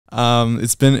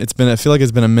It's been. I feel like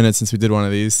it's been a minute since we did one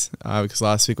of these because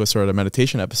last week was sort of a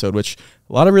meditation episode, which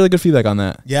a lot of really good feedback on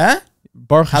that. Yeah.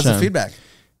 Baruch How's Hashem. the feedback?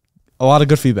 A lot of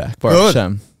good feedback. Baruch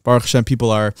Hashem. Baruch Hashem.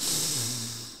 People are,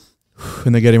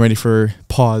 and they're getting ready for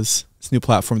Pause, this new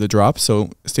platform to drop. So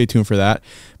stay tuned for that.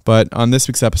 But on this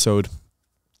week's episode,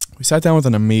 we sat down with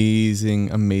an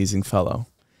amazing, amazing fellow.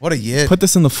 What a yid. Put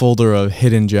this in the folder of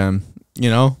hidden gem. You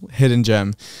know, hidden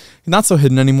gem. He's not so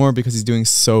hidden anymore because he's doing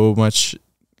so much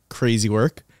crazy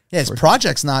work. Yeah, his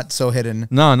project's not so hidden.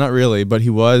 No, not really, but he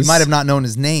was. You might have not known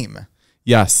his name.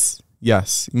 Yes.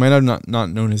 Yes. You might have not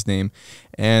known his name.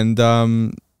 And,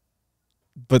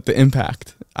 but the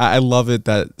impact. I love it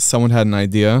that someone had an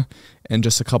idea and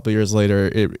just a couple of years later,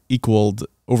 it equaled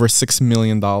over $6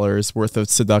 million worth of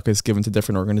tzedakahs given to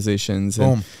different organizations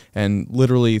and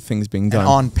literally things being done. And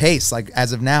on pace, like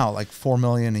as of now, like $4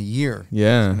 million a year.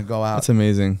 Yeah. Going to go out. That's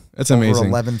amazing. That's over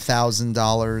amazing.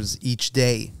 $11,000 each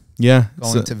day. Yeah.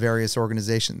 Going to various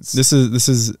organizations. This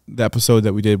is the episode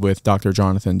that we did with Dr.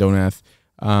 Jonathan Donath.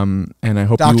 And I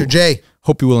hope Dr. J.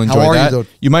 Hope you will enjoy How are that. you,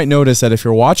 You might notice that if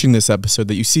you're watching this episode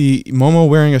that you see Momo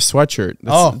wearing a sweatshirt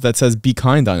that says "Be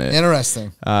Kind" on it.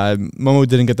 Interesting. Momo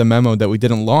didn't get the memo that we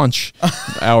didn't launch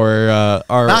our.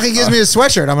 Now he gives me a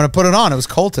sweatshirt. I'm going to put it on. It was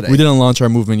cold today. We didn't launch our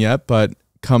movement yet, but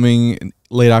coming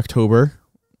late October,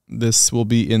 this will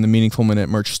be in the Meaningful Minute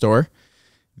merch store.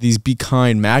 These Be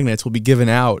Kind magnets will be given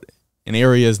out in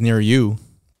areas near you,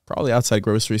 probably outside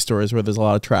grocery stores where there's a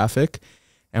lot of traffic,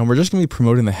 and we're just going to be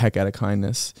promoting the heck out of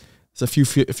kindness. There's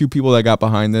a few people that got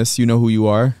behind this. You know who you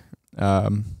are.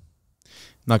 I'm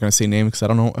not going to say names because I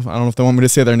don't know if they want me to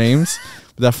say their names.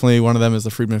 But definitely one of them is the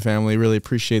Friedman family. Really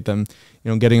appreciate them,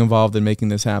 getting involved in making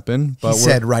this happen. But he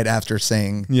said right after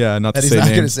saying, not that to he's say not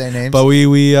names. going to say names. But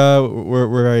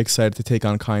we're very excited to take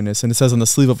on kindness. And it says on the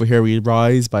sleeve over here, we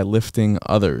rise by lifting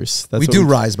others. We do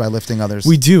rise by lifting others.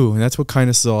 We do, and that's what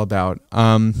kindness is all about.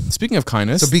 Speaking of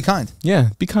kindness, so be kind. Yeah,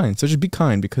 be kind. So just be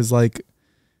kind because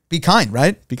be kind,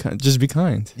 right? Be kind. Just be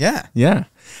kind. Yeah. Yeah.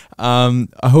 I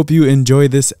hope you enjoy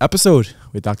this episode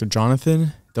with Dr.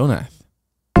 Jonathan Donath.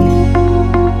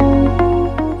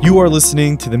 You are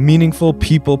listening to the Meaningful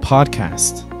People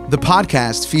Podcast. The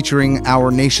podcast featuring our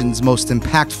nation's most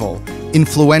impactful,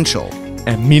 influential,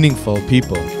 and meaningful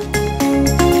people.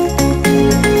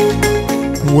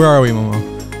 Where are we,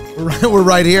 Momo? We're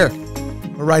right here.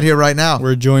 We're right here right now.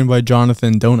 We're joined by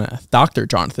Jonathan Donath. Dr.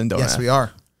 Jonathan Donath. Yes, we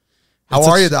are. How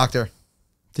are you, doctor?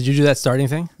 Did you do that starting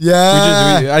thing?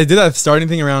 Yeah. I did that starting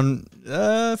thing around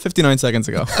 59 seconds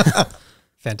ago.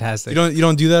 Fantastic. You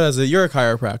don't do that you're a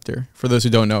chiropractor. For those who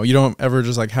don't know, you don't ever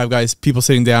just have people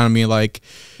sitting down and be like,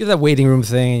 you have that waiting room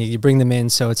thing, and you bring them in,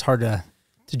 so it's hard to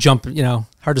jump.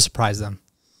 Hard to surprise them.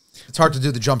 It's hard to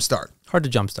do the jump start. Hard to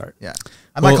jump start. Yeah.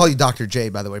 I might call you Dr. J,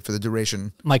 by the way, for the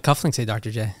duration. My cufflinks say Dr.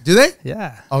 J. Do they?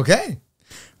 Yeah. Okay.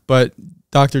 But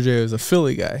Dr. J is a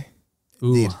Philly guy.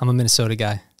 Ooh, Indeed. I'm a Minnesota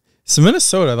guy. So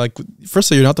Minnesota,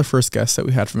 first of all, you're not the first guest that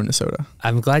we had from Minnesota.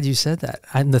 I'm glad you said that.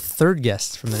 I'm the third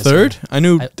guest from Minnesota. Third? I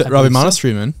knew Rabbi so.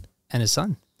 Monastriman. And his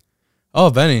son.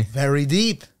 Oh, Benny. Very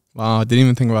deep. Wow, I didn't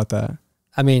even think about that.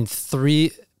 I mean,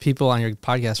 3 people on your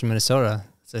podcast from Minnesota.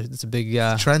 It's a big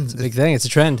trend. It's a big thing. It's a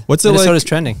trend. What's it Minnesota's like,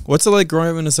 trending. What's it like growing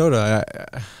up in Minnesota?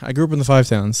 I grew up in the 5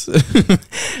 towns.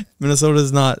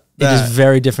 Minnesota's not that. It is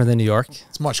very different than New York.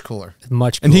 It's much cooler.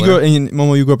 Much cooler. And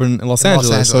Momo, you grew up in Los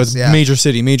Angeles, so it's major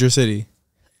city.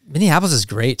 Minneapolis is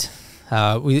great.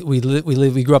 We grew up in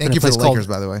a place called... Thank you for the Lakers,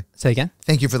 by the way. Say again?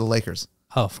 Thank you for the Lakers.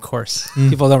 Oh, of course.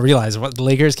 People don't realize what the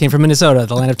Lakers came from Minnesota,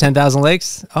 the land of 10,000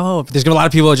 lakes. Oh, there's gonna be a lot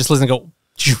of people that just listen and go,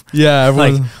 yeah,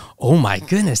 everyone, like, oh my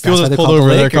goodness. People that's just why pulled over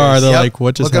the their car. They're like,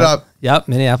 what just Look happened? it up. Yep,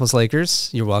 Minneapolis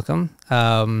Lakers. You're welcome.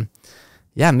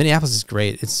 Yeah, Minneapolis is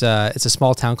great. It's a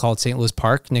small town called St. Louis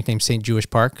Park, nicknamed St. Jewish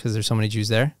Park because there's so many Jews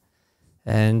there.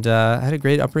 And I had a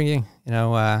great upbringing.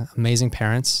 Amazing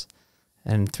parents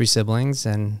and 3 siblings,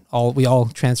 and we all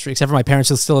transferred except for my parents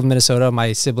who still live in Minnesota.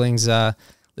 My siblings live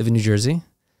in New Jersey,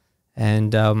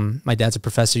 and my dad's a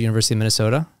professor at University of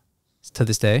Minnesota to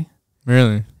this day.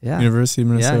 Really? Yeah. University of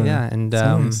Minnesota. Yeah, and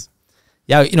nice.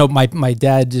 my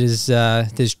dad did his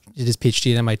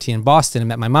PhD at MIT in Boston and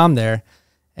met my mom there.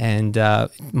 And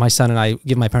my son and I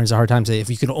give my parents a hard time, say if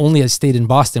you could only have stayed in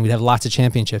Boston, we'd have lots of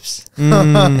championships.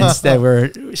 Instead,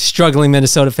 we're struggling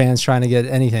Minnesota fans trying to get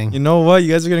anything. You know what?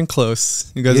 You guys are getting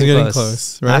close. You guys are getting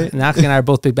close, right? Nafik and I are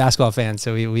both big basketball fans,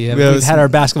 so we've had our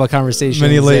basketball conversations.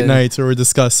 Many late nights where we're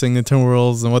discussing the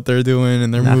Timberwolves and what they're doing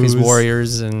and their moves.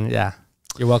 Warriors, and yeah.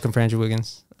 You're welcome for Andrew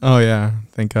Wiggins. Oh, yeah.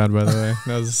 Thank God, by the way.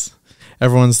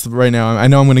 Everyone's right now. I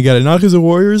know I'm gonna get it. Knock is a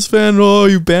Warriors fan. Oh,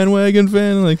 you bandwagon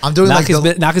fan. Like I'm doing Knock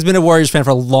has been a Warriors fan for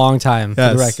a long time.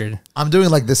 Yes. For the record. I'm doing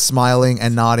like this smiling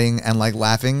and nodding and like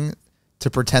laughing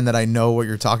to pretend that I know what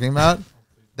you're talking about.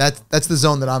 That's the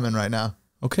zone that I'm in right now.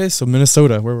 okay, so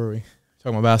Minnesota. Where were we?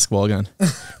 Talking about basketball again.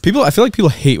 I feel like people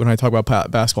hate when I talk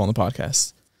about basketball on the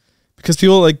podcast because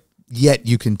people like. Yet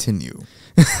you continue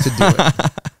to do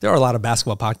it. There are a lot of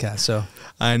basketball podcasts, so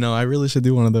I know. I really should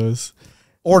do one of those.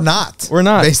 Or not. Or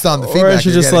not. Based on the or feedback I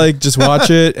should you're just getting. just watch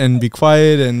it and be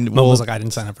quiet and Momo's like, I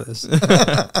didn't sign up for this.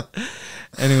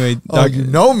 anyway. Oh, you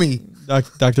know me.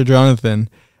 Dr. Jonathan.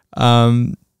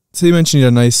 So you mentioned you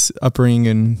had a nice upbringing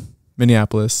in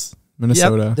Minneapolis,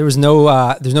 Minnesota. Yep. There was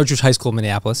no Jewish high school in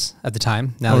Minneapolis at the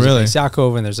time. Now there's really? a Beis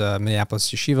Yaakov and there's a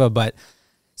Minneapolis yeshiva, but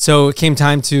so it came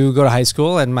time to go to high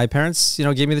school, and my parents,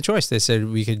 gave me the choice. They said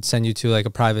we could send you to like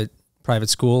a private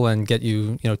school and get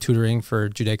you, tutoring for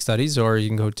Judaic studies, or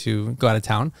you can go out of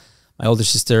town. My older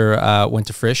sister went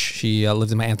to Frisch. She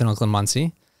lived with my aunt and uncle in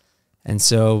Muncie. And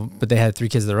so, but they had 3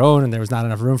 kids of their own and there was not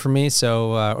enough room for me.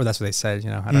 So, or that's what they said,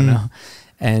 I don't know.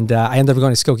 And I ended up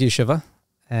going to Skokie Yeshiva,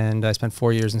 and I spent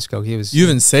 4 years in Skokie. It was, You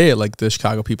even say it like the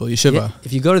Chicago people, Yeshiva. yeah,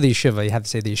 if you go to the Yeshiva, you have to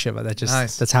say the Yeshiva.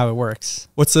 That's how it works.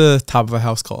 What's the top of a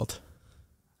house called?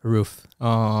 A roof.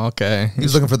 Oh, okay. He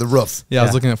was looking for the roof. Yeah, I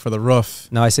was Yeah. looking for the roof.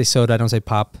 No, I say soda. I don't say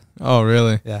pop. Oh,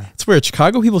 really? Yeah. It's weird.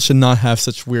 Chicago people should not have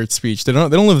such weird speech. They don't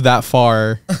live that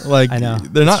far. Like I know.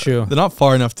 They're It's not true. They're not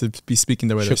far enough to be speaking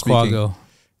the way they're speaking. Chicago.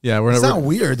 Yeah, we're It's not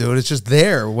weird, dude. It's just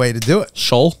their way to do it.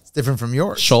 Shul. It's different from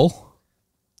yours. Shul.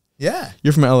 Yeah.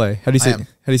 You're from LA. How do you say am.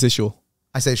 How do you say shul?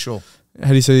 I say shul. How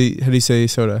do you say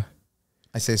soda?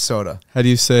 I say soda. How do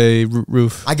you say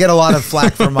roof? I get a lot of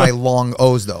flack for my long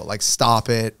O's though, like stop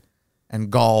it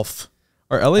and golf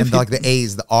Are LA and people, like the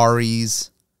A's, the R's,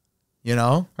 you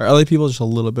know? are LA people just a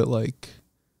little bit like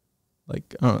They're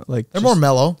just- more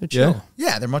mellow. They're chill.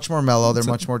 Yeah. Yeah, they're much more mellow. They're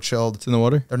much more chilled. It's in the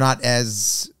water. They're not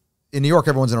as in New York,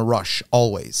 everyone's in a rush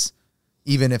always.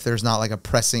 Even if there's not like a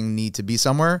pressing need to be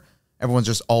somewhere, everyone's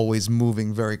just always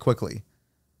moving very quickly.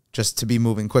 Just to be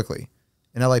moving quickly.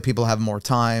 In LA, people have more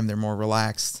time, they're more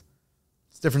relaxed.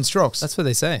 It's different strokes. That's what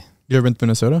they say. You ever been to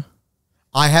Minnesota?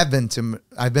 I've been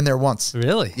there once.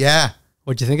 Really? Yeah.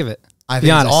 What'd you think of it? I Be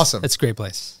think it's honest. awesome. It's a great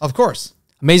place. Of course.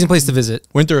 Amazing place to visit.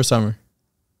 Winter or summer?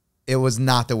 It was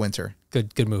not the winter.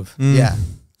 Good move. Yeah.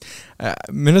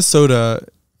 Minnesota,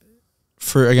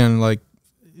 for again, like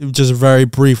just very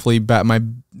briefly, my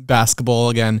basketball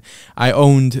again. I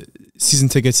owned season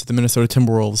tickets to the Minnesota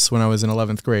Timberwolves when I was in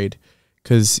 11th grade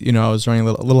because I was running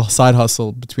a little side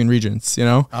hustle between regions,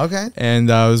 Okay. and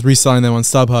I was reselling them on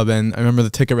StubHub. And I remember the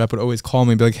ticket rep would always call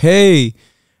me and be like, "Hey,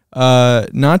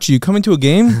 Nachi, you coming to a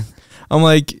game?" I'm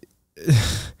like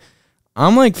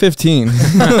 15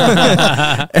 and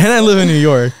I live in New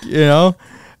York,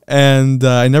 and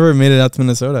I never made it out to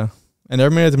Minnesota. I never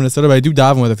made it to Minnesota, but I do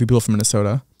daven with a few people from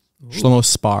Minnesota. Shlomo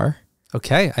Spar,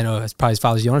 Okay. I know it's probably his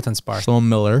father's Jonathan Spar. Shlomo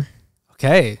Miller.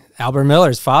 Okay. Albert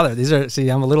Miller's father.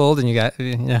 I'm a little older than you guys.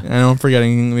 Yeah. I know I'm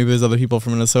forgetting. Maybe there's other people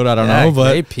from Minnesota. I don't know,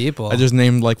 but great people. I just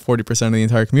named like 40% of the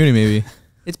entire community, maybe.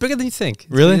 It's bigger than you think. It's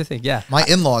Really? bigger than you think. Yeah. My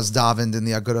in-laws davened in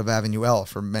the Agudav Avenue L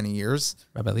for many years.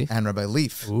 Rabbi Leaf. And Rabbi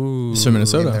Leaf. Ooh. So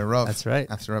Minnesota. in their Rav, That's right.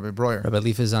 After Rabbi Breuer. Rabbi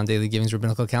Leaf is on Daily Giving's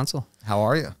Rabbinical Council. How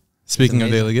are you? Speaking of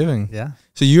amazing. daily giving. Yeah.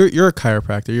 So you're a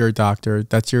chiropractor, you're a doctor.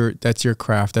 That's your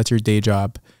craft. That's your day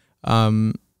job.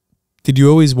 Did you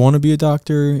always want to be a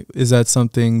doctor? Is that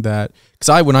something that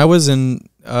when I was in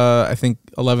I think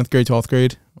 11th grade, 12th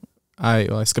grade,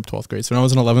 I skipped 12th grade. So when I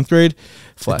was in 11th grade,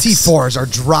 flex. T4s are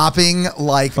dropping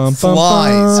like Bum, bum,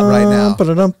 flies bum, right now.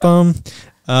 ba-da-dum-bum.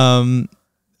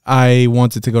 I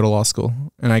wanted to go to law school,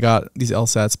 and I got these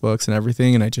LSATs books and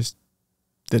everything, and I just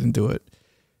didn't do it.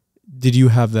 Did you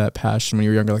have that passion when you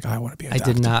were younger? Like, I want to be a doctor.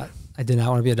 I did not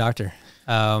want to be a doctor.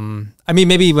 I mean,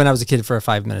 maybe when I was a kid for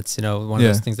 5 minutes, one of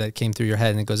those things that came through your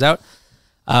head and it goes out.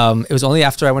 It was only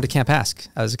after I went to Camp Hask.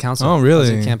 I was a counselor. Oh,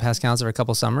 really? I was a Camp Hask counselor for a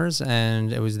couple summers,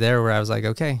 and it was there where I was like,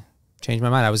 okay, changed my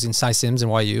mind. I was in Cy Sims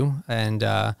and YU, and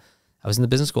I was in the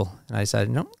business school, and I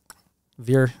decided, no,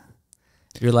 veer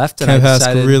left. And Camp I Hask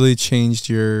decided, really changed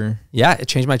your... Yeah, it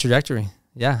changed my trajectory.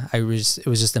 Yeah, it was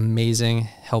just amazing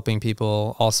helping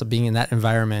people, also being in that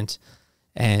environment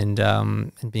and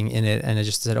being in it. And I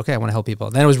just said, okay, I want to help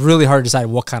people. Then it was really hard to decide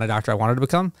what kind of doctor I wanted to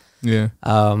become. Yeah.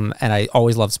 And I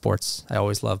always loved sports. I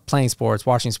always loved playing sports,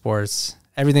 watching sports,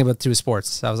 everything but to do with sports.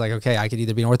 So I was like, okay, I could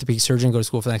either be an orthopedic surgeon, go to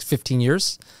school for the next 15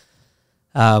 years.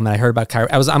 And I heard about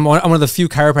I'm one of the few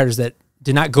chiropractors that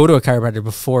did not go to a chiropractor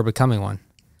before becoming one.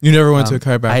 You never went to a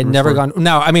chiropractor? I had never before? gone.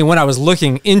 No, I mean, when I was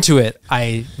looking into it,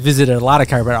 I visited a lot of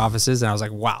chiropractor offices and I was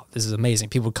like, wow, this is amazing.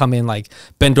 People would come in like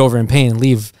bent over in pain and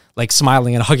leave like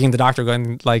smiling and hugging the doctor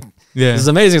going like, Yeah. this is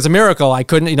amazing. It's a miracle. I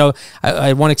couldn't, I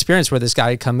had one experience where this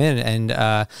guy had come in and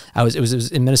it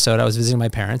was in Minnesota. I was visiting my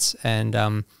parents and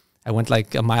I went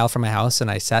like a mile from my house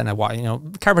and I sat and I watched,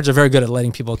 chiropractors are very good at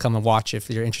letting people come and watch if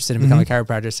you're interested in becoming a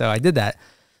chiropractor. So I did that.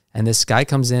 And this guy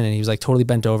comes in and he was like totally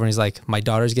bent over and he's like, my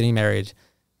daughter's getting married.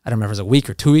 I don't remember if it was a week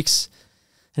or 2 weeks.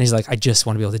 And he's like, I just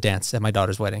want to be able to dance at my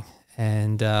daughter's wedding.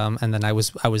 And then I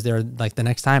was there like the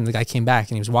next time the guy came back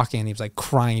and he was walking and he was like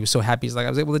crying. He was so happy. He's like, I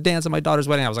was able to dance at my daughter's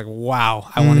wedding. I was like, wow,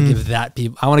 I want to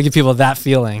give people that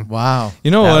feeling. Wow.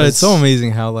 You know what? It's so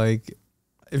amazing how like,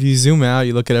 if you zoom out,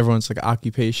 you look at everyone's like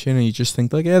occupation and you just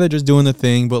think like, yeah, they're just doing the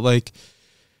thing. But like,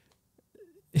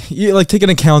 you like take an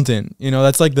accountant,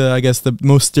 that's like I guess the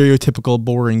most stereotypical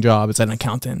boring job. It's an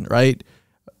accountant, right?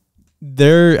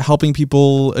 They're helping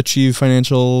people achieve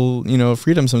financial,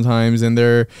 freedom sometimes. And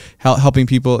they're helping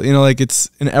people, like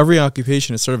it's in every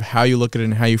occupation, it's sort of how you look at it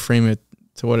and how you frame it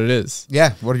to what it is.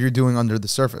 Yeah. What are you doing under the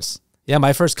surface? Yeah.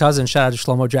 My first cousin, shout out to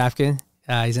Shlomo Drafkin.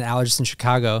 He's an allergist in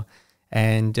Chicago.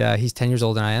 And he's 10 years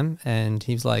older than I am. And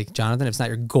he's like, Jonathan, if it's not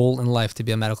your goal in life to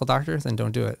be a medical doctor, then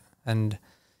don't do it. And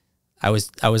I was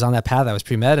on that path. I was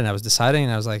pre-med and I was deciding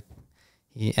and I was like,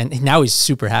 and now he's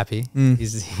super happy.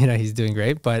 He's doing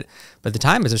great. But at the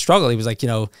time it was a struggle. He was like, he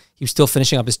was still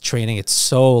finishing up his training. It's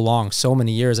so long, so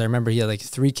many years. I remember he had like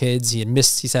 3 kids.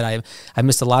 He said, I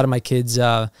missed a lot of my kids'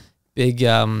 big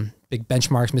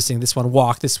benchmarks, missing this one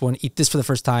walk, this one eat this for the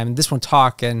first time, and this one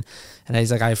talk. And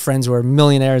he's like, I have friends who are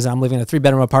millionaires and I'm living in a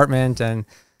 3-bedroom apartment. And,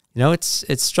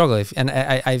 it's struggle. And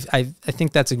I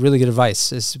think that's a really good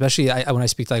advice, especially when I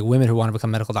speak to like women who want to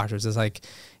become medical doctors. It's like,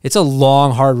 it's a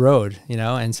long, hard road,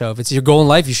 and so if it's your goal in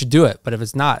life, you should do it. But if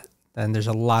it's not, then there's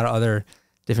a lot of other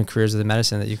different careers within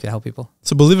medicine that you can help people.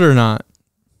 So believe it or not,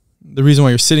 the reason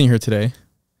why you're sitting here today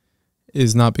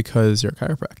is not because you're a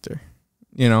chiropractor,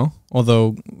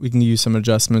 although we can use some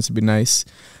adjustments to be nice.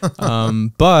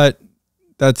 But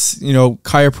that's,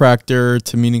 chiropractor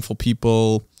to meaningful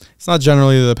people. It's not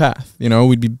generally the path.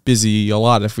 We'd be busy a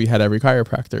lot if we had every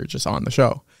chiropractor just on the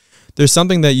show. There's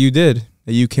something that you did,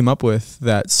 that you came up with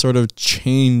that sort of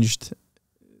changed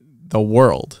the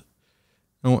world.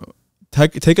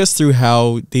 Take us through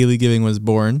how Daily Giving was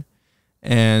born.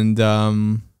 And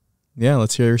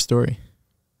let's hear your story.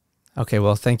 Okay,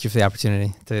 well, thank you for the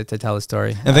opportunity to tell the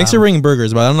story. And thanks for bringing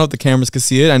burgers, but I don't know if the cameras can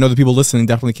see it. I know the people listening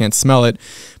definitely can't smell it.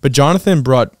 But Jonathan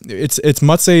brought, it's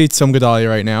Matzeh Tzom Gedalia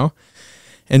right now.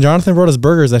 And Jonathan brought us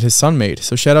burgers that his son made.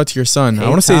 So shout out to your son. I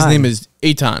want to say his name is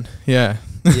Eitan. Yeah.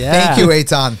 Yeah. Thank you,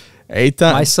 Eitan.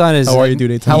 Eitan. My son is... How are you,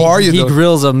 dude, Eitan? How are you, He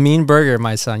grills a mean burger,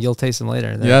 my son. You'll taste them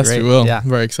later. They're yes, great. we will. Yeah. I'm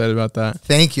very excited about that.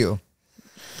 Thank you.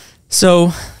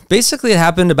 So basically it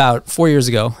happened about 4 years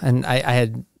ago. And I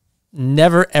had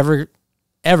never,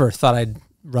 ever thought I'd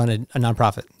run a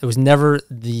nonprofit. There was never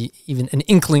even an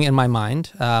inkling in my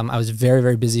mind. I was very,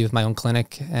 very busy with my own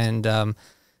clinic and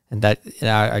that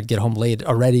I'd get home late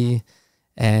already.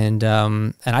 And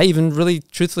I even really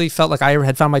truthfully felt like I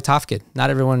had found my tafkid. Not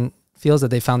everyone feels that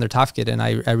they found their tafkid. And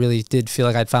I really did feel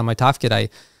like I'd found my tafkid.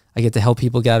 I get to help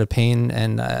people get out of pain.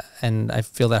 And I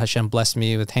feel that Hashem blessed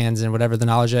me with hands and whatever the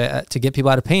knowledge to get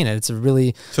people out of pain. And it's a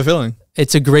really fulfilling.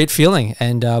 It's a great feeling.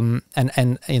 And I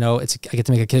get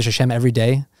to make a Kiddush Hashem every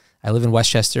day. I live in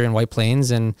Westchester in White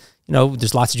Plains and,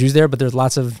 there's lots of Jews there, but there's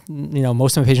lots of,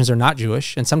 most of my patients are not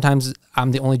Jewish. And sometimes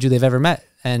I'm the only Jew they've ever met.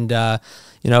 And, my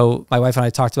wife and I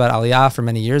talked about Aliyah for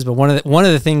many years, but one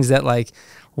of the things that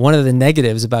one of the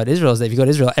negatives about Israel is that if you go to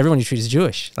Israel, everyone you treat is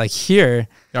Jewish. Like here,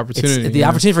 the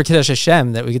opportunity for Kiddush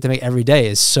Hashem that we get to make every day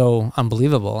is so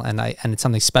unbelievable. And it's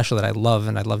something special that I love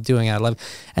and I love doing. And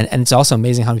it's also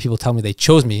amazing how many people tell me they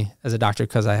chose me as a doctor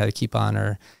because I had a kippah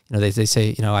or, they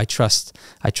say, I trust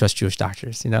Jewish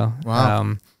doctors,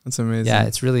 Wow. That's amazing. Yeah,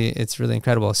 it's really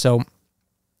incredible. So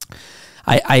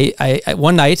I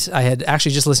one night I had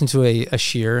actually just listened to a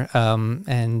shir,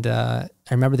 and I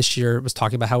remember the shir was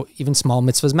talking about how even small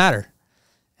mitzvahs matter.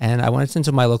 And I went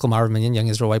into my local Marav Minyan, Young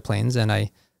Israel White Plains, and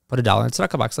I put $1 in a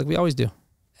tzedakah box like we always do.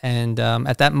 And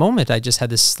at that moment, I just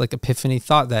had this epiphany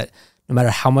thought that no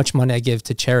matter how much money I give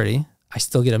to charity, I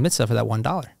still get a mitzvah for that $1.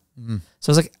 Mm-hmm. So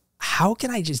I was like, how can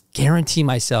I just guarantee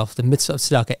myself the mitzvah of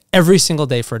tzedakah every single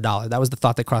day for $1? That was the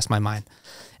thought that crossed my mind.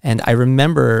 And I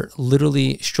remember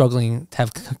literally struggling to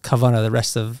have kavanah the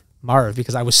rest of Marav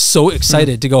because I was so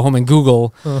excited to go home and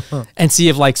Google and see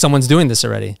if someone's doing this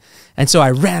already. And so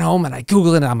I ran home and I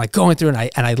Googled it and I'm going through and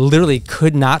I literally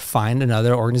could not find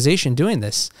another organization doing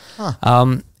this.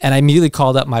 And I immediately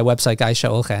called up my website guy,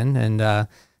 Shaul Chen,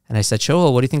 And I said,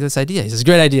 Shoel, what do you think of this idea? He says,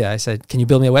 great idea. I said, can you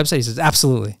build me a website? He says,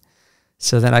 absolutely.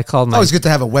 So then I called my... Always good to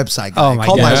have a website guy. Oh my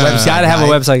Call God. my website Got to have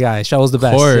a website guy. Shoel's the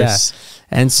best. Of course.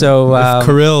 Yeah. And so...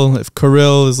 if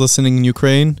Kirill is listening in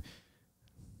Ukraine,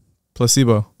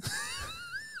 placebo.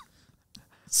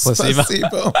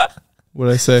 Placebo. What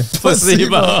did I say?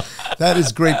 placebo. That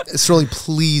is great. Sruly,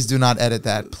 please do not edit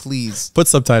that. Please. Put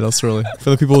subtitles, really,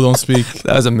 for the people who don't speak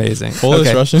That was amazing. Polish,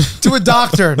 Okay. Russian. To a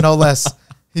doctor, no less.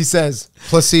 He says,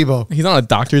 placebo. He's not a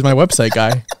doctor. He's my website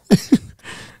guy.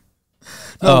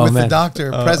 No, Oh, with the man. doctor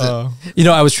present. You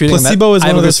know, I was treating Placebo is I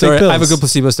have one a of good those fake story. I have a pills. good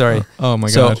placebo story. Oh my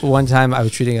So God. one time I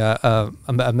was treating a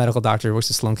medical doctor who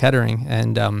works at Sloan Kettering,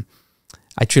 and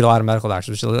I treat a lot of medical doctors,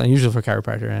 which is unusual for a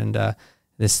chiropractor. And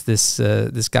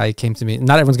this guy came to me.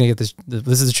 Not everyone's gonna get this.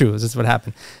 This is the truth. This is what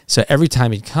happened. So every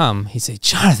time he'd come, he'd say,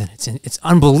 Jonathan, it's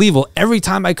unbelievable. Every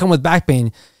time I come with back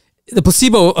pain, the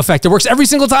placebo effect, it works every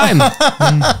single time.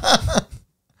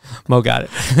 Mo got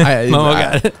it. Mo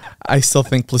got it. I still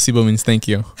think placebo means thank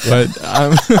you, but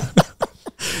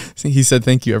he said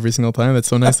thank you every single time. That's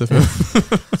so nice of him.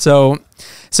 So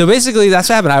basically that's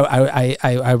what happened.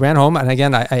 I ran home, and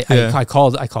again I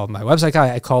called my website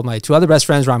guy. I called my two other best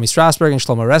friends, Rami Strasberg and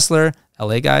Shlomo Ressler,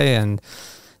 LA guy, and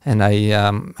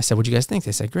I said, what do you guys think?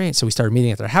 They said, great. So we started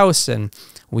meeting at their house, and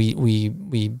we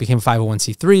became a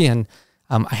 501c3, and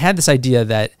I had this idea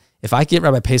that if I get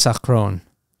Rabbi Pesach Krohn.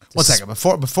 One second.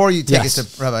 Before you take Yes. it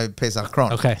to Rabbi Pesach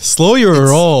Krohn. Okay. Slow your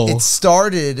roll. It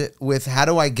started with, how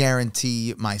do I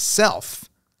guarantee myself,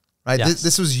 right? Yes.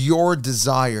 This was your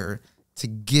desire to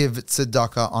give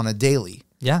tzedakah on a daily,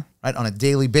 Yeah. right? On a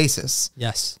daily basis.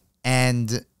 Yes.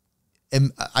 And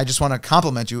I just want to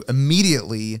compliment you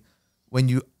immediately when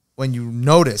you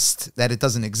noticed that it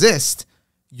doesn't exist.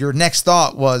 Your next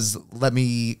thought was, let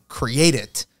me create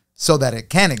it so that it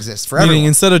can exist for Meaning, everyone.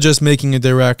 instead of just making a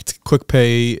direct quick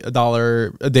pay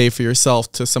 $1 a day for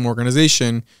yourself to some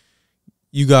organization,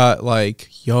 you got like,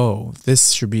 yo,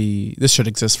 this should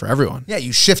exist for everyone. Yeah,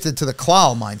 you shifted to the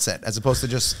klal mindset as opposed to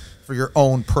just for your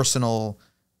own personal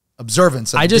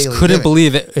observance. Of I just daily couldn't giving.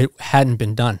 believe it hadn't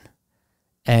been done.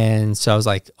 And so I was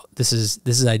like, this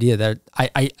is an idea that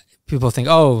I people think,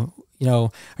 oh, you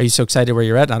know, are you so excited where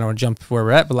you're at? I don't want to jump where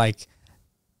we're at, but like,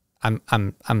 I'm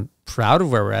proud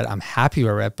of where we're at. I'm happy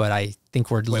where we're at, but I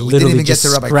think we're didn't literally even just get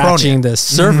to Rabbi scratching the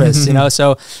surface, you know?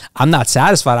 So I'm not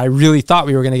satisfied. I really thought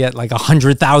we were going to get like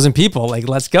 100,000 people. Like,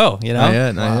 let's go, you know? Not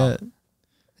yet, not yet.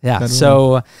 Yeah. Better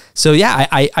So yeah,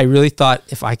 I really thought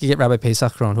if I could get Rabbi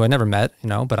Pesach Krohn, who I never met, you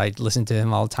know, but I listened to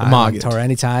him all the time on Maggid. Torah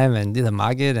Anytime and the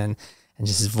Maggid and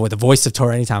just the voice of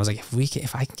Torah Anytime. I was like,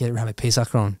 if I can get Rabbi Pesach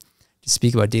Krohn to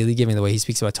speak about daily giving the way he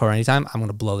speaks about Torah Anytime, I'm going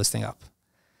to blow this thing up.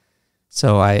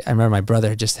 So I remember my brother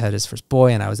had just had his first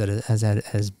boy, and I was at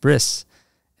his bris,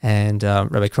 and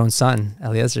Rabbi Krohn's son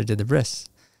Eliezer did the bris.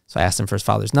 So I asked him for his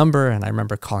father's number, and I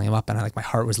remember calling him up, and my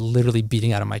heart was literally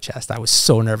beating out of my chest. I was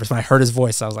so nervous when I heard his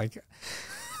voice. I was like,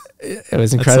 it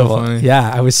was incredible. That's so funny. Yeah,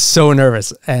 I was so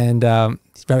nervous. And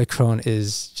Rabbi Krohn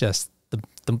is just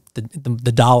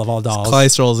the doll of all dolls. Klal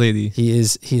Yisrael Zaidi. He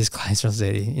is Klal Yisrael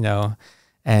Zaidi, you know.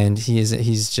 And he's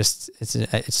just,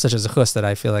 it's such a zechus that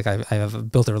I feel like I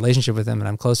have built a relationship with him, and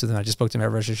I'm close with him. I just spoke to him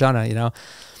at Rosh Hashanah, you know,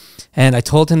 and I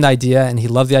told him the idea, and he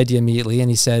loved the idea immediately.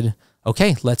 And he said,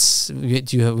 okay,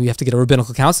 we have to get a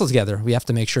rabbinical council together. We have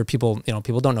to make sure people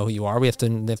don't know who you are. They have to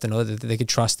know that they could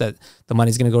trust that the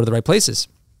money's going to go to the right places.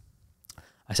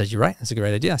 I said, you're right. That's a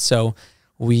great idea. So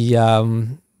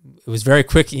it was very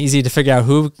quick, easy to figure out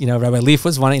who, you know, Rabbi Leaf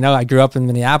was one. You know, I grew up in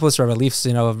Minneapolis. Rabbi Leaf's,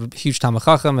 you know, a huge Talmid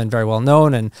Chacham and very well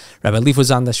known. And Rabbi Leaf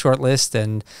was on the short list.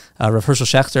 And Rav Herschel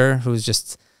Schechter, who's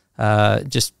just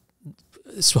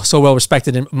so well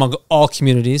respected among all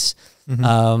communities.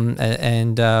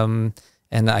 Mm-hmm.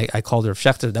 And I called Rav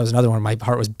Schechter. That was another one. My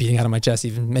heart was beating out of my chest,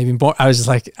 even maybe more. I was just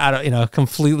like,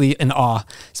 completely in awe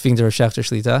speaking to Rav Schechter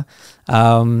Shlita.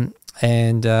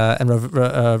 And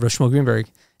Rav Shmuel Greenberg.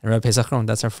 And Rabbi Pesach Krohn,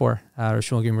 that's our four. Rav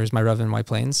Shmuel Greenberg is my Rav in White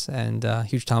Plains, and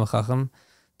huge Talmid Chacham.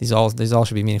 These all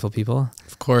should be meaningful people.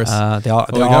 Of course. They all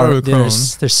are.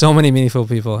 There's so many meaningful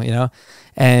people, you know,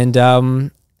 and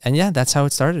yeah, that's how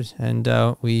it started. And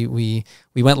we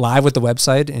went live with the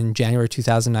website in January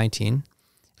 2019,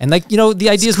 and like, you know, the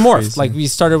ideas morphed. Like, we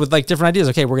started with like different ideas.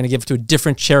 Okay, we're going to give to a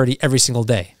different charity every single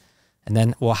day. And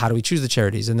then, well, how do we choose the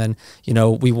charities? And then, you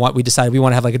know, we decided we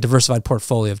want to have like a diversified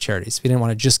portfolio of charities. We didn't want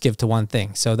to just give to one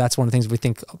thing. So that's one of the things we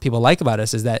think people like about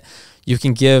us, is that you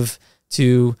can give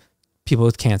to people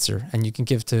with cancer, and you can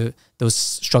give to those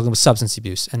struggling with substance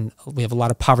abuse. And we have a lot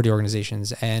of poverty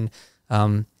organizations, and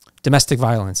domestic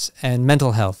violence, and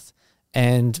mental health,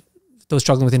 and those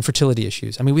struggling with infertility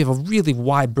issues. I mean, we have a really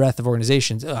wide breadth of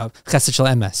organizations.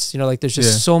 Chesed MS, like there's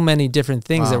just so many different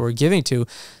things that we're giving to.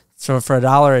 So for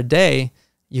 $1 a day,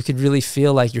 you could really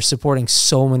feel like you're supporting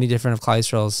so many different of Klal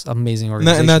Yisrael's amazing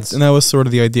organizations. And that was sort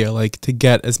of the idea, like to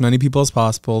get as many people as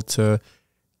possible to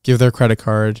give their credit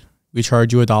card. We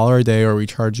charge you $1 a day, or we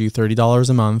charge you $30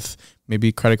 a month,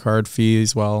 maybe credit card fee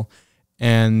as well.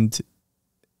 And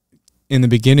in the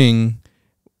beginning,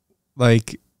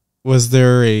 like, was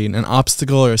there an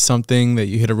obstacle or something that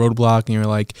you hit a roadblock and you're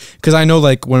like, because I know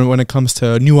like when it comes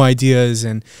to new ideas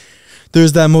and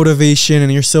there's that motivation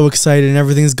and you're so excited and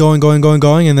everything's going.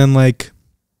 And then like,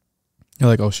 you're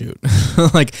like, oh shoot.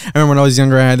 Like I remember when I was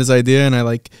younger, I had this idea and I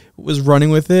like was running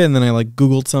with it. And then I like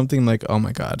Googled something. I'm like, oh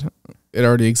my God, it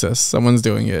already exists. Someone's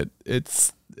doing it.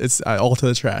 It's all to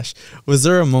the trash. Was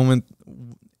there a moment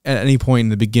at any point in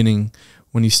the beginning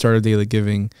when you started daily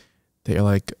giving that you're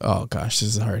like, oh gosh,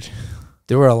 this is hard?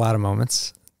 There were a lot of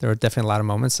moments. There were definitely a lot of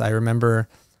moments. I remember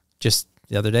just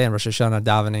the other day in Rosh Hashanah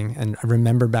davening, and I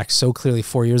remember back so clearly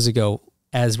 4 years ago,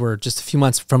 as we're just a few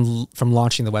months from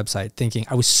launching the website, thinking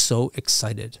I was so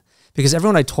excited because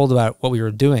everyone I told about what we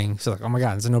were doing was like, oh my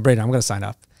God, it's a no-brainer. I'm going to sign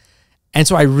up. And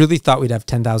so I really thought we'd have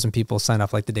 10,000 people sign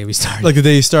up like the day we started. Like the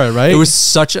day you started, right? It was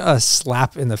such a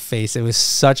slap in the face. It was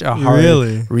such a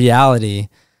hard reality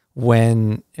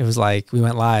when it was like we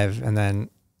went live and then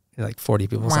like 40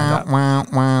 people signed up.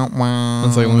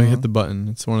 It's like, let me hit the button.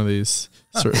 It's one of these.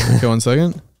 Okay, 1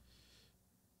 second.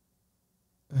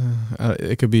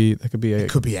 It could be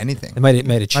anything. It might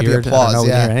have cheered. Applause, I don't know, we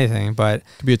didn't hear anything, but it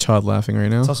could be a child laughing right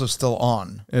now. It's also still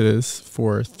on. It is.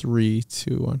 4, 3,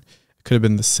 2, 1. Could have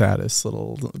been the saddest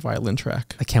little violin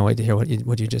track. I can't wait to hear what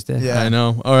you just did. Yeah, I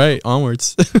know. All right,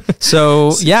 onwards.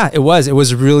 So yeah, it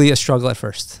was really a struggle at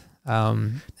first.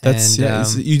 You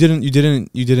didn't.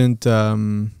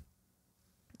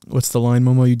 What's the line,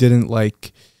 Momo? You didn't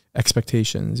like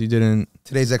expectations. You didn't.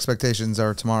 Today's expectations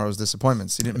are tomorrow's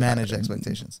disappointments. You didn't manage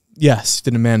expectations. Yes,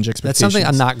 didn't manage expectations. That's something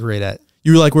I'm not great at.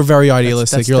 You were like, we're very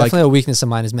idealistic. That's You're definitely like, a weakness of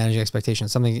mine is managing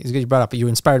expectations. Something you brought up, but you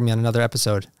inspired me on another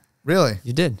episode. Really?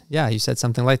 You did. Yeah, you said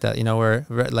something like that. Where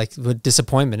like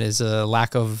disappointment is a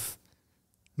lack of.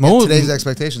 Today's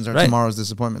expectations are tomorrow's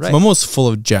disappointments. Right. Momo's full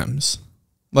of gems.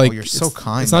 Like, you're so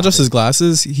kind. It's not just his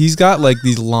glasses. He's got like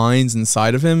these lines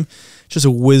inside of him. Just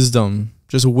a wisdom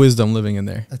living in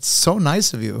there. That's so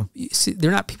nice of you. You see,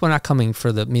 people are not coming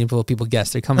for the meaningful people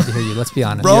guests. They're coming to hear you. Let's be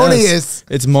honest. Erroneous. Yes.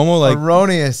 It's Momo like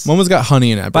erroneous. Momo's got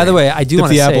honey in it. By the way, I do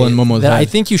want to say apple in Momo's that head. I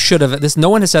think you should have this. No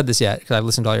one has said this yet because I've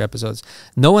listened to all your episodes.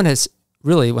 No one has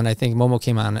really. When I think Momo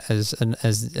came on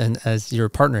as your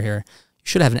partner here, you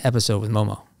should have an episode with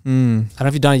Momo. I don't know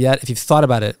if you've done it yet, if you've thought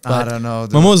about it. But I don't know.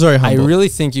 Momo's very humble. I really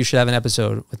think you should have an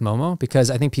episode with Momo because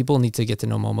I think people need to get to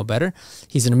know Momo better.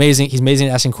 He's amazing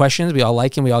at asking questions. We all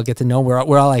like him. We all get to know him.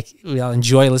 We all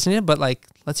enjoy listening to him. But like,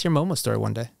 let's hear Momo's story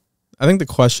one day. I think the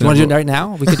question. You want to do it right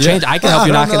now? We could change. I can help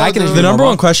you knock it. I can. The number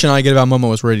one question I get about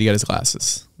Momo is where did he get his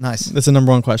glasses? Nice. That's the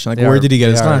number one question. Like, where did he get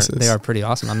his glasses? They are pretty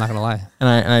awesome. I'm not gonna lie. And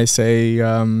I say,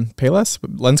 Payless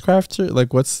LensCraft.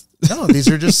 Like, what's? No, these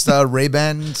are just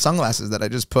Ray-Ban sunglasses that I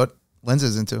just put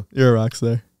lenses into. You're a rock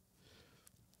star.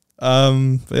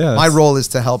 But yeah, my role is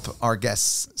to help our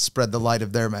guests spread the light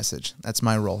of their message. That's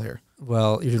my role here.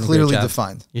 Well, you're doing clearly a great job.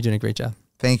 defined. You're doing a great job.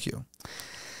 Thank you.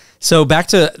 So back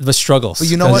to the struggles. But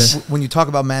you know what? When you talk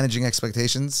about managing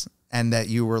expectations and that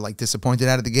you were like disappointed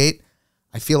out of the gate,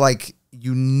 I feel like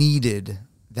you needed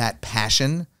that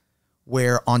passion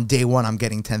where on day one I'm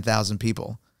getting 10,000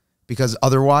 people, because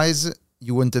otherwise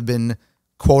you wouldn't have been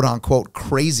quote unquote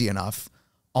crazy enough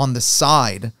on the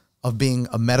side of being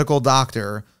a medical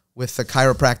doctor with a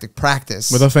chiropractic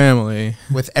practice, with a family,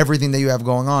 with everything that you have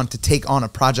going on, to take on a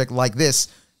project like this.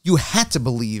 You had to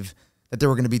believe that there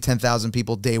were going to be 10,000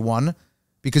 people day one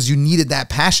because you needed that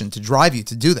passion to drive you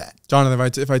to do that.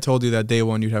 Jonathan, if I told you that day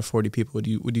one you'd have 40 people, would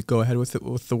you go ahead with it,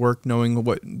 with the work, knowing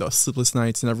what the sleepless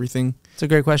nights and everything? It's a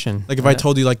great question. Like if I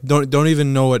told you like don't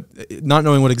even know not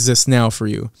knowing what exists now for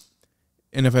you,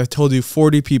 and if I told you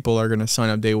 40 people are going to sign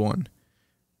up day one,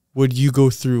 would you go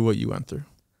through what you went through?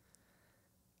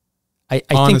 I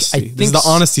think this is the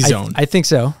honesty zone. I think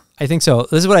so.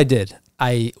 This is what I did.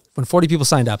 When 40 people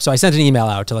signed up, so I sent an email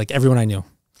out to like everyone I knew.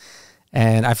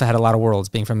 And I've had a lot of worlds,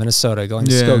 being from Minnesota, going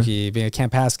to Skokie, being a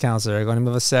Camp Pass counselor, going to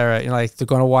Mavasera, like they're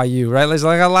going to YU, right? There's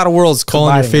like a lot of worlds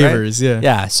calling your favors, right?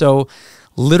 Yeah. So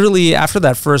literally after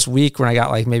that first week when I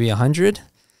got like maybe 100,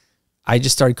 I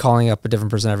just started calling up a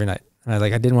different person every night. And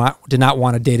I did not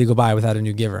want a day to go by without a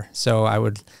new giver. So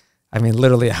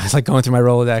literally I was like going through my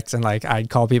Rolodex and like I'd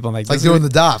call people and like doing the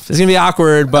DOF. It's gonna be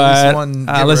awkward, but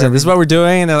listen, this is what we're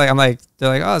doing. And they're like,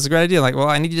 oh, it's a great idea. I'm like, well,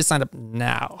 I need you to sign up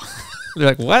now. They're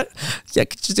like, what? Yeah,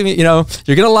 just do me. You know,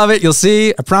 you're gonna love it. You'll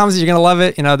see. I promise you, you're gonna love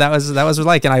it. You know, that was what it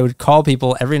like. And I would call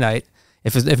people every night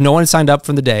if no one signed up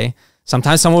from the day.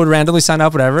 Sometimes someone would randomly sign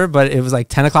up, whatever. But it was like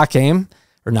 10 o'clock came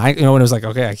or 9. You know, when it was like,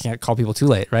 okay, I can't call people too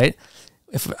late, right?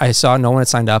 If I saw no one had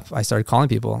signed up, I started calling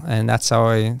people, and that's how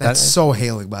I. That's so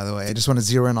Halig, by the way. I just want to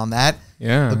zero in on that.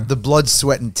 Yeah, the blood,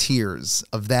 sweat, and tears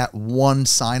of that one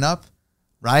sign up,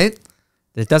 right?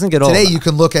 It doesn't get old. Today you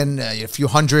can look at a few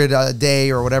hundred a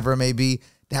day or whatever it may be.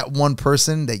 That one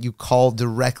person that you call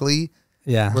directly.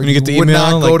 Yeah, when you get the email,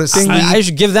 not go to sleep. I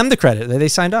should give them the credit. They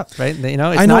signed up, right? You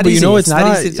know, it's I know, not but easy. you know, it's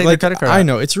not easy to take like, their credit card. I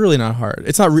know it's really not hard.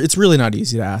 It's not. It's really not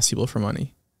easy to ask people for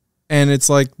money, and it's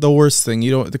like the worst thing.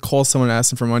 You don't to call someone and ask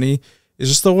them for money is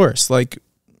just the worst. Like,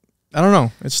 I don't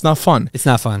know. It's just not fun. It's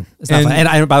not fun. It's not fun.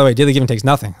 And by the way, daily giving takes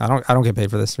nothing. I don't get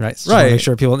paid for this, right? So right. Make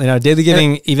sure people, you know, daily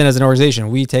giving, even as an organization,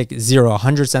 we take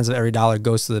 100 cents of every dollar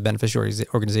goes to the beneficiary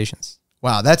organizations.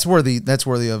 Wow, that's worthy. That's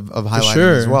worthy of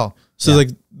highlighting as well. So like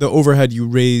the overhead you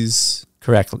raise.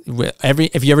 Correct.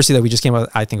 If you ever see that, we just came out.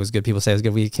 I think it was good. People say it was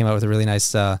good. We came out with a really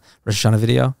nice Rosh Hashanah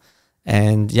video.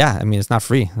 And yeah, I mean, it's not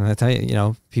free. I tell you, you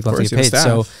know, people have to get paid.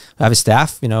 So I have a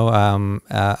staff, you know,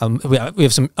 we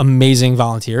have some amazing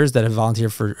volunteers that have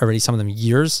volunteered for already, some of them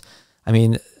years. I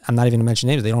mean, I'm not even going to mention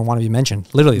names. They don't want to be mentioned.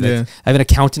 Literally. Yeah. Like, I have an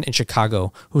accountant in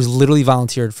Chicago who's literally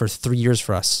volunteered for 3 years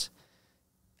for us.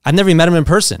 I've never even met him in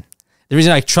person. The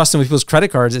reason I trust him with people's credit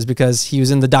cards is because he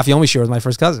was in the Daf Yomi show with my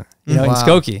first cousin, you know, in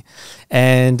Skokie.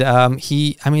 And I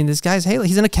mean, this guy's, hey,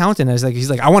 he's an accountant. I was like, he's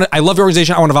like, I love your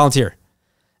organization. I want to volunteer.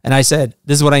 And I said,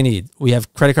 this is what I need. We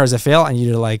have credit cards that fail. I need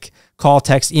you to like call,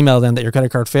 text, email them that your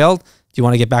credit card failed. Do you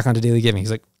want to get back onto daily giving?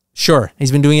 He's like, sure.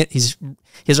 He's been doing it. He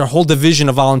has a whole division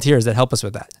of volunteers that help us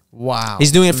with that. Wow.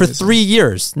 He's doing it for 3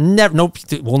 years. Never,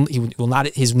 he will not,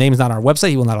 his name's not on our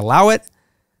website. He will not allow it.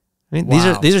 I mean,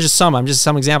 these are just some. I'm just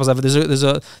some examples of it. There's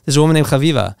a woman named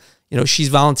Chaviva. You know, she's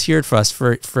volunteered for us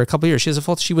for a couple of years. She has a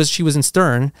full. She was in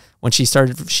Stern when she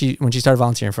started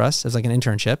volunteering for us. It was like an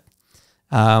internship.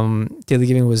 Daily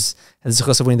Giving had the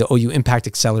success of winning the OU Impact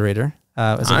Accelerator.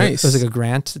 It was like a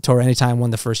grant. Torah Anytime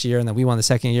won the first year, and then we won the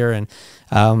second year. And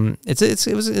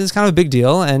it was kind of a big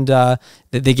deal. And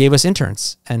they gave us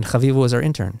interns, and Chaviva was our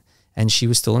intern, and she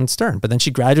was still in Stern. But then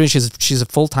she graduated. She's a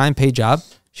full-time paid job.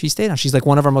 She stayed on. She's like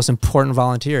one of our most important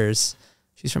volunteers.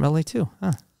 She's from LA too,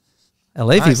 huh?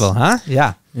 LA people, huh?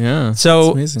 Yeah. Yeah.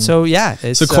 So yeah.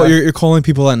 You're calling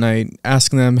people at night,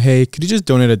 asking them, hey, could you just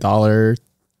donate $1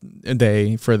 a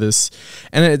day for this?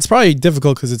 And it's probably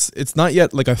difficult because it's not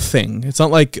yet like a thing. It's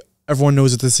not like everyone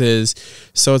knows what this is.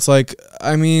 So it's like,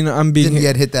 I mean, didn't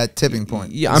yet hit that tipping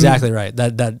point. Yeah, exactly right.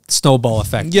 That snowball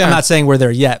effect. Yeah. I'm not saying we're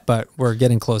there yet, but we're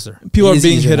getting closer. People are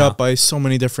being hit up by so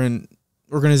many different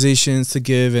organizations to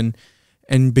give,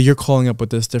 but you're calling up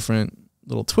with this different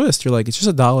little twist. You're like, it's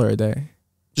just $1 a day.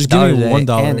 Just give me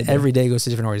 $1 and every day goes to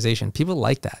a different organization. People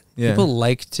like that. Yeah. People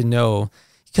like to know,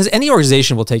 because any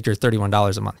organization will take your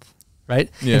 $31 a month,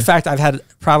 right? Yeah. In fact, I've had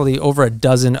probably over a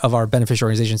dozen of our beneficial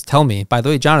organizations tell me, by the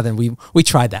way, Jonathan, we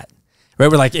tried that.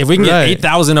 Right? We're like, if we can get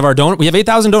 8,000 of our donors, we have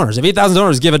 8,000 donors. If 8,000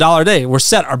 donors give $1 a day, we're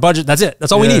set. Our budget, that's it.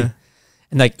 That's all we need.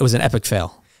 And like, it was an epic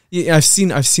fail. Yeah, I've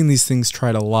seen these things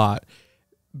tried a lot.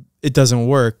 It doesn't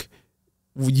work.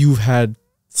 You've had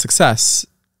success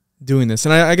doing this,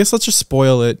 and I guess let's just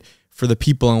spoil it for the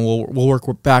people, and we'll work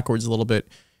backwards a little bit.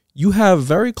 You have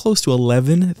very close to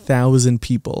 11,000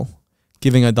 people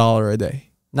giving $1 a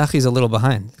day. Nachi's a little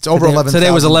behind. It's over 11,000.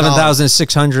 Today was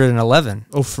 11,611.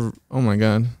 Oh my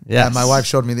God. Yeah, my wife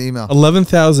showed me the email.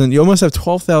 11,000. You almost have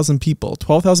 12,000 people.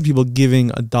 12,000 people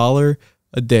giving $1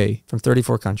 a day from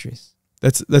 34 countries.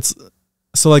 That's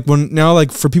so like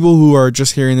for people who are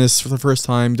just hearing this for the first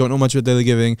time, don't know much about daily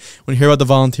giving, when you hear about the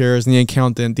volunteers and the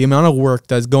accountant, the amount of work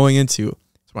that's going into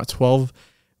it's about 12,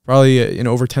 probably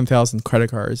over 10,000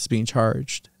 credit cards being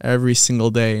charged every single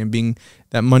day, and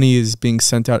that money is being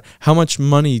sent out. How much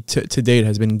money to date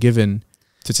has been given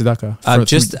to tzedakah?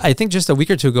 I think just a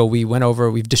week or two ago,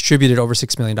 we've distributed over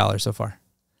 $6 million so far.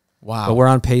 Wow. But we're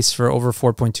on pace for over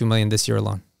 4.2 million this year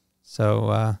alone.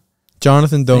 So,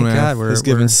 Jonathan Donath has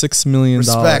given $6 million to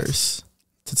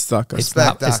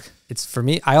tzedakah. It's for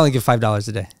me. I only give $5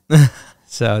 a day.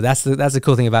 So that's the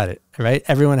cool thing about it, right?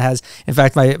 Everyone has. In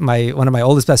fact, one of my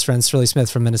oldest best friends, Sruly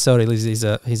Smith from Minnesota, he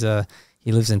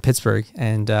lives in Pittsburgh,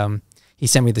 and he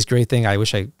sent me this great thing. I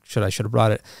wish I should have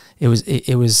brought it. It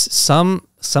was some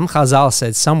Chazal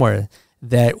said somewhere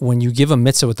that when you give a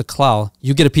mitzvah with the klal,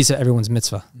 you get a piece of everyone's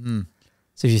mitzvah.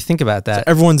 So if you think about that, So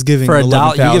everyone's giving for $1,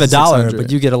 you give $1, 11,600.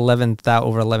 but you get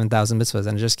over 11,000 mitzvahs,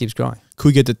 and it just keeps growing. Could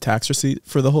we get the tax receipt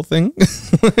for the whole thing?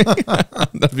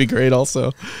 That'd be great.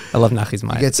 Also, I love Nachi's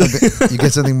mind. You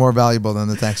get something more valuable than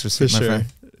the tax receipt, for my sure. friend.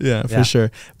 Yeah, for sure.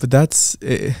 But that's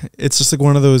it's just like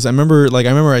one of those. I remember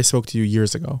I spoke to you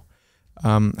years ago.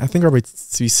 I think Rabbi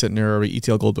Tzvi Sittner or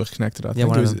ETL Goldberg connected. I think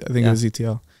it was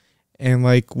ETL, and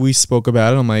like we spoke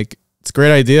about it. I'm like, it's a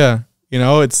great idea. You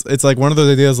know, it's like one of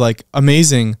those ideas, like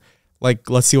amazing. Like,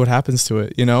 let's see what happens to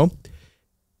it. You know,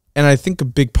 and I think a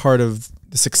big part of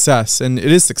the success, and it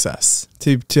is success,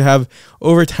 to have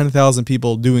over 10,000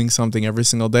 people doing something every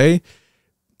single day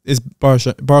is Baruch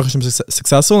Hashem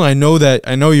successful. And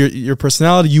I know your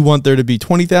personality. You want there to be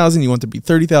 20,000. You want to be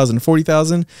 30,000,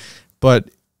 40,000, but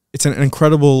it's an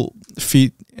incredible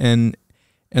feat. And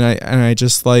I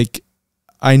just like,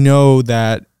 I know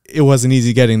that it wasn't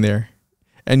easy getting there,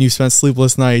 and you spent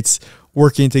sleepless nights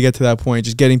working to get to that point,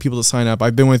 just getting people to sign up.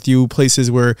 I've been with you places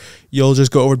where you'll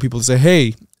just go over to people and say, hey,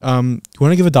 you want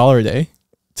to give $1 a day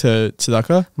to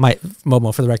tzedakah?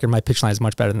 Momo, for the record, my pitch line is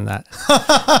much better than that.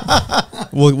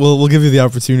 We'll give you the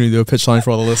opportunity to do a pitch line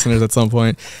for all the listeners at some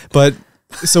point. But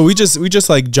so we just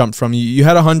like jumped from you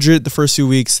had 100 the first 2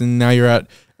 weeks, and now you're at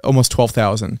almost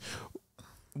 12,000.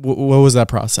 What was that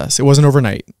process? It wasn't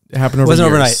overnight. It happened over years. It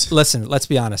wasn't overnight. Listen, let's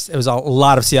be honest. It was a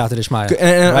lot of siyata d'shmaya. Right?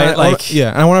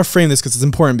 And I want to frame this because it's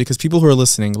important, because people who are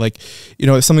listening, like, you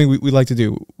know, it's something we like to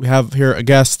do. We have here a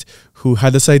guest who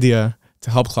had this idea to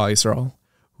help Klal Yisrael,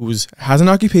 who has an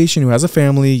occupation, who has a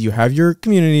family, you have your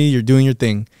community, you're doing your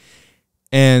thing.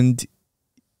 And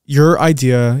your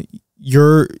idea,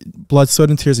 your blood, sweat,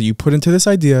 and tears that you put into this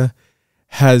idea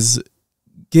has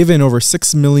given over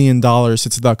 $6 million to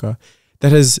tzedakah.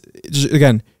 That has,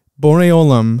 again, Bonei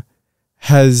Olam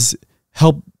has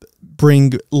helped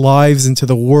bring lives into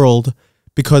the world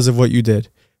because of what you did.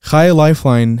 Chaya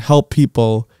Lifeline helped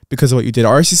people because of what you did.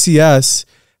 RCCS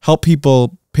helped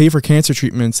people pay for cancer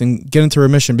treatments and get into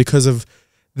remission because of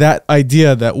that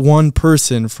idea that one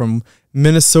person from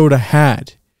Minnesota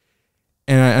had.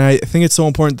 And I think it's so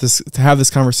important to have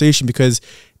this conversation, because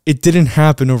it didn't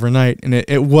happen overnight, and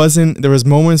it wasn't. There was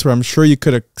moments where I'm sure you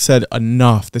could have said,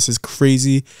 enough, this is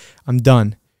crazy, I'm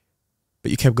done, but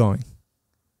you kept going.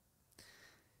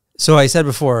 So I said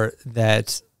before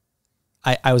that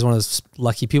I was one of those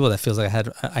lucky people that feels like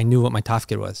I knew what my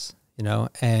tafkid was, you know,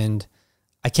 and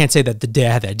I can't say that the day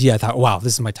I had the idea I thought, wow,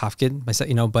 this is my tafkid,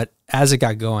 you know, but as it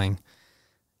got going,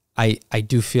 I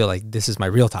do feel like this is my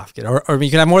real tafkid, or you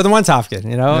can have more than one tafkid,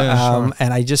 you know, sure.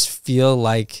 And I just feel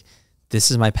like this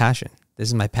is my passion. This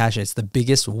is my passion. It's the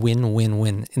biggest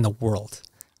win-win-win in the world,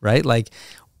 right? Like,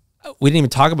 we didn't even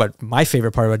talk about my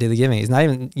favorite part about daily giving. It's not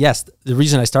even, yes, the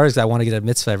reason I started is I want to get a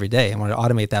mitzvah every day. I want to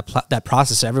automate that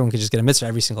process so everyone can just get a mitzvah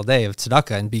every single day of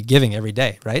tzedakah and be giving every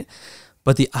day, right?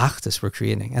 But the achdus we're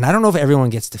creating, and I don't know if everyone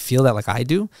gets to feel that like I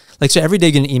do. Like, so every day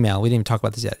you get an email. We didn't even talk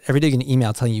about this yet. Every day you get an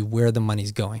email telling you where the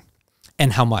money's going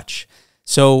and how much.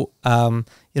 So,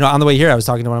 you know, on the way here, I was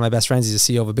talking to one of my best friends. He's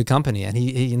a CEO of a big company. And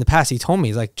he in the past, he told me,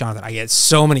 he's like, Jonathan, I get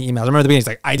so many emails. I remember the beginning, he's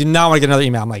like, I do not want to get another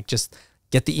email. I'm like, just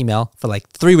get the email for like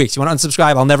 3 weeks. You want to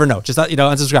unsubscribe? I'll never know. Just, you know,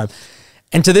 unsubscribe.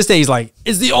 And to this day, he's like,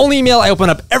 it's the only email I open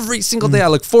up every single day. I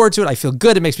look forward to it. I feel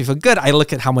good. It makes me feel good. I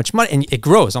look at how much money, and it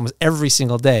grows almost every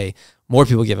single day. More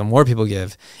people give and more people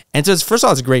give. And so first of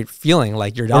all, it's a great feeling.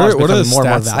 Like, your dollars becoming more and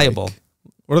more valuable. Like?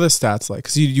 What are the stats like?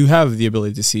 Because you have the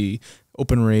ability to see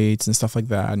open rates and stuff like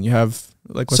that. And you have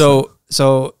like, so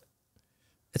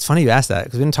it's funny you asked that,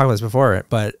 because we didn't talk about this before,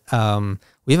 but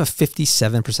we have a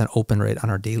 57% open rate on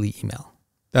our daily email.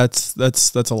 That's a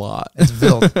lot. It's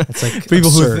wild. It's like people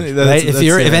absurd, who think right?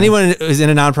 If anyone is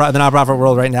in the nonprofit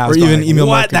world right now, or even like, email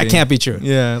what? marketing. That can't be true.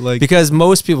 Yeah, like, because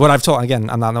most people, what I've told, again,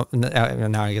 I'm not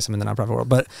now. I guess I'm in the nonprofit world,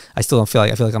 but I still don't feel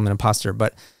like I'm an imposter.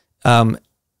 But a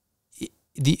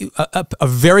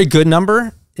very good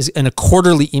number is in a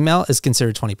quarterly email is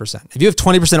considered 20%. If you have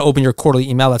 20% open your quarterly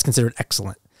email, that's considered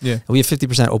excellent. Yeah, and we have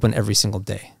 50% open every single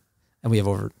day, and we have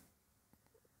over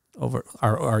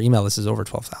our email list is over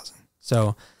 12,000.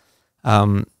 So.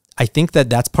 I think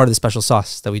that's part of the special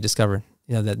sauce that we discovered,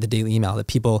 you know, the daily email that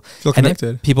people feel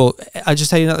connected. I'll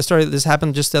just tell you another story. This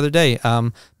happened just the other day.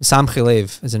 Sam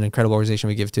Chilev is an incredible organization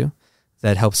we give to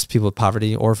that helps people with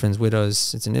poverty, orphans,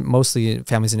 widows. It's mostly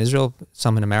families in Israel,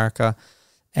 some in America.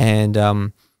 And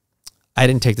I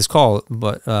didn't take this call,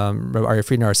 but Aryeh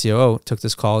Friedner, our COO, took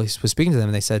this call. He was speaking to them,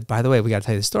 and they said, by the way, we got to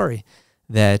tell you the story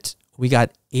that we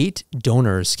got 8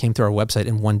 donors came through our website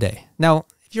in one day. Now,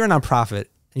 if you're a nonprofit,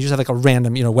 and you just have like a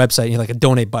random, you know, website, and you have like a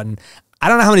donate button. I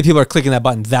don't know how many people are clicking that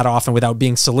button that often without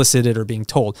being solicited or being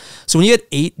told. So when you had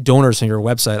 8 donors on your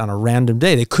website on a random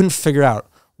day, they couldn't figure out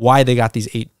why they got these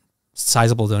 8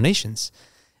 sizable donations.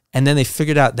 And then they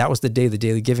figured out that was the day the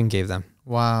daily giving gave them.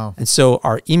 Wow. And so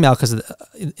our email, because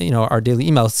our daily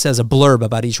email says a blurb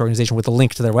about each organization with a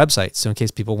link to their website. So in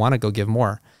case people want to go give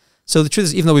more. So the truth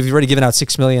is, even though we've already given out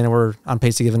 6 million and we're on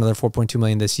pace to give another 4.2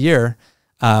 million this year,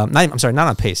 not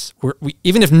on pace.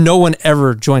 Even if no one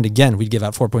ever joined again, we'd give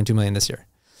out 4.2 million this year.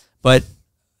 But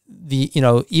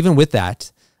even with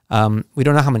that, we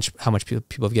don't know how much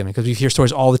people have given, because we hear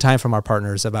stories all the time from our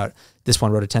partners about this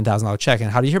one wrote a $10,000 check.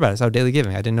 And how do you hear about it? It's how daily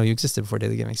giving. I didn't know you existed before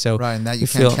daily giving. So right, and that you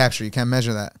can't capture, you can't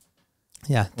measure that.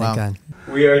 Yeah, thank God.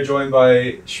 We are joined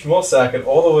by Shmuel Sackett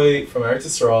all the way from Eretz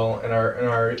Yisrael, and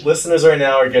our listeners right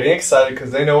now are getting excited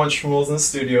because they know when Shmuel's in the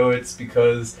studio, it's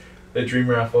because the Dream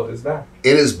Raffle is back.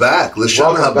 It is back.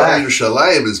 L'Shana Haba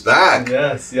Yerushalayim is back.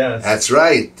 Yes, yes. That's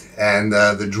right. And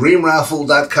the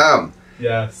dreamraffle.com.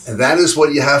 Yes. And that is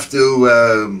what you have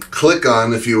to click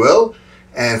on, if you will.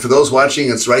 And for those watching,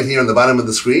 it's right here on the bottom of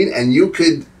the screen. And you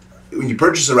could, when you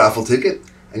purchase a raffle ticket,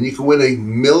 and you can win $1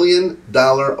 million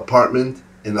apartment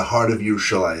in the heart of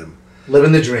Yerushalayim.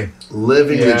 Living the dream.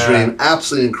 Living the dream.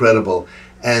 Absolutely incredible.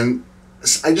 And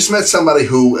I just met somebody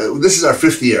who, this is our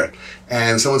 5th year,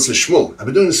 and someone said, Shmuel, I've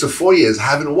been doing this for 4 years, I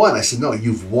haven't won. I said, no,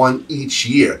 you've won each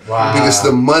year. Wow. Because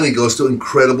the money goes to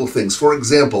incredible things. For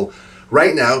example,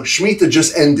 right now, Shemitah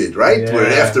just ended, right? Yeah. We're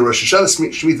after Rosh Hashanah,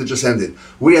 Shemitah just ended.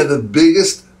 We are the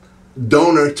biggest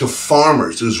donor to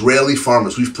farmers, to Israeli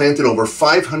farmers. We've planted over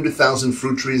 500,000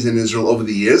 fruit trees in Israel over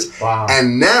the years. Wow.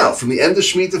 And now, from the end of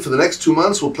Shemitah, for the next 2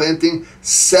 months, we're planting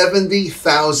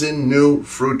 70,000 new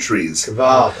fruit trees.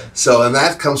 Wow. So, and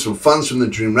that comes from funds from the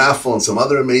Dream Raffle and some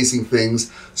other amazing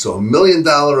things. So $1 million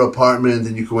apartment,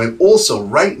 and you can win. Also,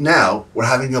 right now, we're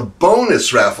having a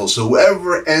bonus raffle. So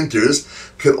whoever enters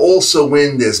could also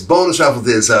win this bonus raffle.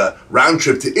 There's a round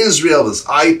trip to Israel. There's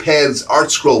iPads,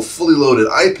 Art Scroll, fully loaded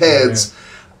iPads.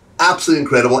 Absolutely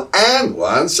incredible. And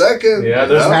one second. Yeah,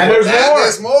 there's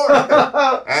more.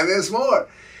 And there's more.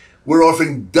 We're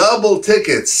offering double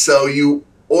tickets. So you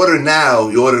order now.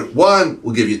 You order 1,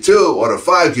 we'll give you 2. Order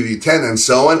 5, give you 10, and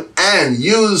so on. And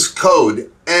use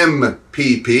code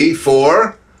MPP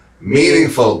for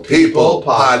Meaningful People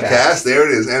Podcast. There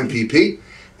it is, MPP.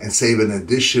 And save an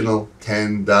additional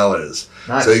 $10.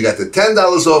 Nice. So you got the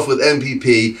 $10 off with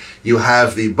MPP. You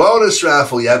have the bonus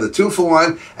raffle. You have the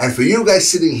 2-for-1. And for you guys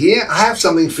sitting here, I have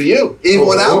something for you, even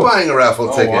without buying a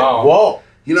raffle ticket. Wow. Whoa.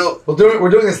 You know, we're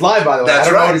doing this live, by the way. That's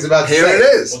I don't right. know what he's about to Here say. it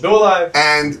is. We'll do it live.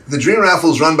 And the Dream Raffle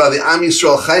is run by the Am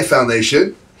Yisrael Chai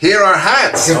Foundation. Here are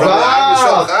hats from the Am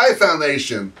Yisrael Chai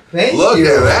Foundation. Look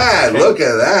at that. Look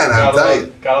at that. I'm telling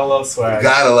you. Gotta love swag.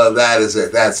 Gotta love that. Is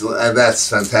it? That's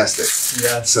fantastic.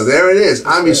 Yes. So there it is.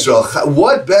 Am Yisrael Chai.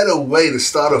 What better way to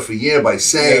start off a year by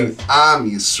saying Am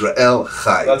Yisrael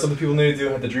Chai? That's what the people need to do.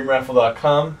 Head to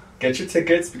dreamraffle.com. Get your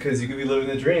tickets because you could be living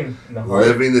the dream in the heart.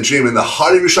 Living the dream in the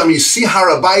heart of Yerushalayim. You see Har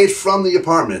Habayit from the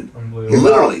apartment. Unbelievable.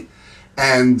 Literally.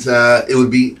 And it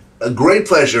would be a great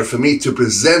pleasure for me to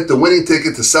present the winning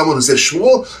ticket to someone who said,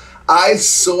 Shmuel, I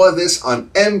saw this on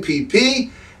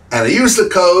MPP and I used the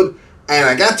code and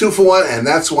I got 2-for-1 and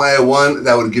that's why I won.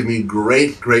 That would give me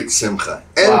great simcha.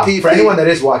 Wow. MPP. For anyone that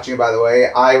is watching, by the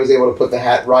way, I was able to put the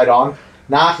hat right on.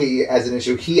 Nahi has an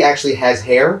issue. He actually has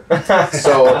hair,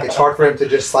 so it's hard for him to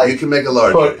just you can make a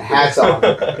large put hats on.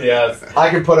 Yes. I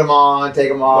can put them on, take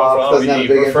them off. Doesn't have a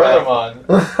big prefer them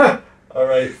impact. on. All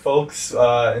right, folks,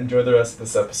 enjoy the rest of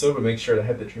this episode, but make sure to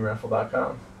head to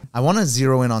dreamraffle.com. I want to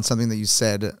zero in on something that you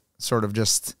said, sort of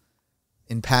just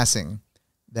in passing,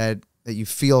 that you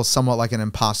feel somewhat like an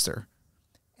imposter.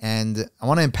 And I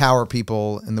want to empower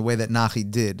people in the way that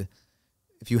Nahi did.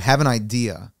 If you have an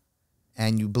idea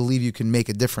and you believe you can make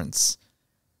a difference,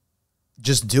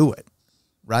 just do it,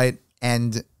 right?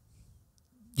 And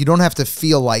you don't have to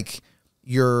feel like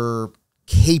you're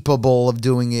capable of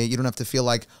doing it. You don't have to feel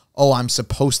like, oh, I'm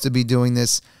supposed to be doing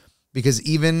this, because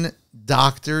even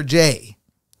Dr. J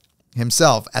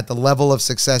himself, at the level of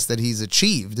success that he's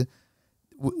achieved,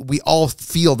 we all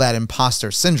feel that imposter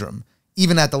syndrome,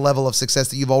 even at the level of success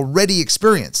that you've already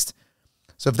experienced.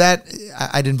 So if that,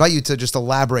 I'd invite you to just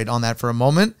elaborate on that for a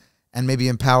moment and maybe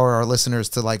empower our listeners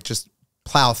to like just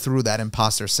plow through that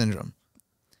imposter syndrome.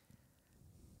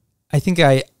 I think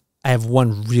I have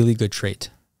one really good trait,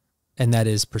 and that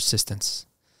is persistence.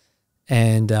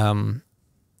 And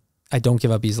I don't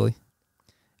give up easily.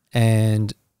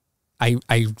 And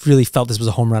I really felt this was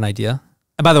a home run idea.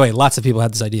 And by the way, lots of people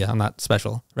had this idea. I'm not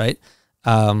special, right?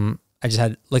 I just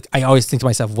had like, I always think to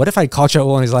myself, what if I call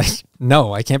Shaul and he's like,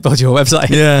 no, I can't build you a website.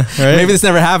 Yeah, right. Maybe this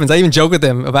never happens. I even joke with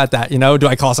him about that. You know, do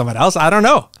I call someone else? I don't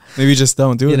know. Maybe just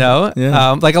don't do it. You know,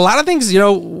 yeah. like a lot of things, you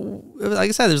know, like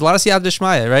I said, there's a lot of siyata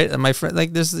d'shmaya, right? And my friend,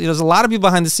 like there's a lot of people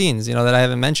behind the scenes, you know, that I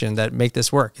haven't mentioned that make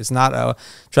this work. It's not a,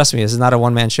 trust me, this is not a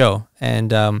one-man show.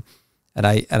 And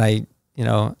I, you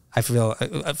know, I feel,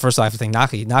 first of all, I have to thank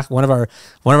Naki. One of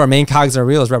our main cogs in our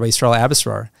reel is Rabbi Yisrael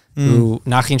Abisrar, who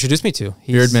Naki introduced me to.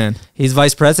 Beard man. He's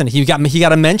vice president. He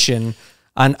got a mention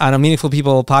on a Meaningful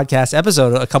People podcast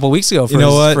episode a couple of weeks ago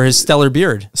for his stellar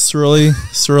beard.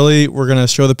 Sruly, we're going to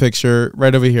show the picture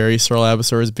right over here. Yisrael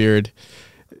Abisar's beard.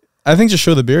 I think just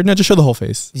show the beard, not just show the whole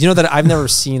face. You know that I've never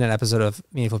seen an episode of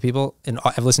Meaningful People, and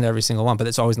I've listened to every single one, but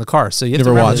it's always in the car. So you have Never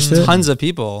to remember, watched there's it? tons of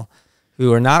people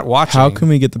who are not watching. How can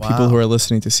we get the people who are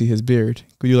listening to see his beard?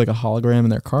 Could you do like a hologram in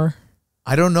their car?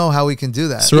 I don't know how we can do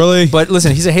that. Sruly. But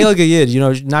listen, he's a Halal Gayid, you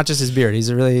know, not just his beard.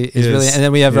 He's really, and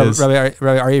then we have Rabbi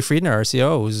Aryeh Friedner, our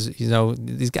CO, who's, you know,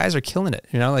 these guys are killing it.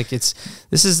 You know, like it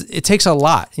takes a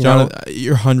lot. You know,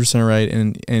 you're 100% right,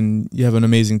 and you have an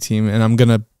amazing team. And I'm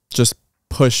gonna just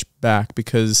push back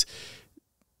because,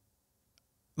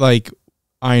 like,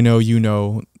 I know you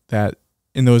know that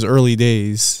in those early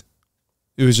days,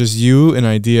 it was just you, an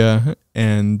idea,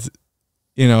 and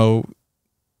you know,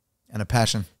 and a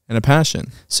passion.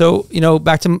 So, you know,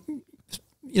 back to,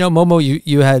 you know, Momo,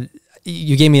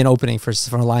 you gave me an opening for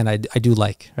a line I do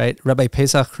like, right? Rabbi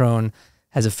Pesach Krohn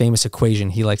has a famous equation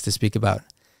he likes to speak about,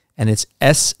 and it's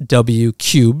SW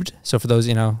cubed. So for those,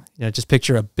 you know, just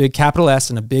picture a big capital S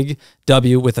and a big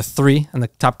W with a 3 on the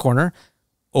top corner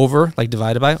over, like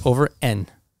divided by, over N.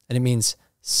 And it means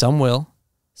some will,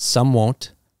 some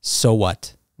won't, so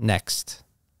what? Next.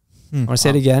 I want to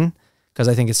say it again, because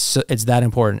I think it's that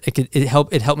important. It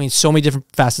helped me in so many different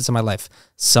facets of my life.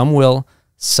 Some will,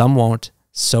 some won't.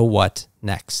 So what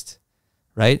next?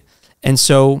 Right? And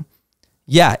so,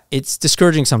 yeah, it's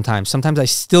discouraging sometimes. Sometimes I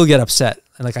still get upset.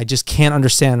 And like, I just can't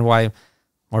understand why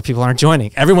more people aren't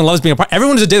joining. Everyone loves being a part.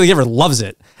 Everyone who's a daily giver loves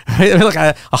it. Right? Like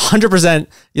a 100%,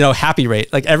 you know, happy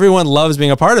rate. Like everyone loves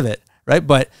being a part of it. Right?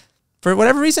 But for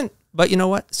whatever reason, but you know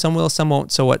what? Some will, some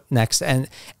won't. So what next? And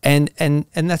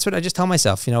that's what I just tell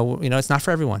myself. You know, it's not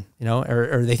for everyone. You know,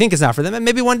 or they think it's not for them, and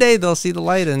maybe one day they'll see the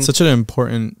light. And it's such an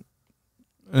important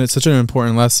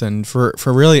lesson for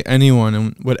really anyone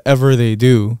and whatever they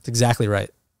do. That's exactly right.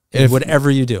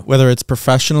 Whatever you do, whether it's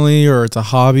professionally or it's a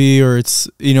hobby or it's,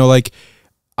 you know, like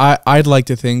I'd like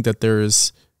to think that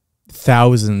there's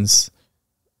thousands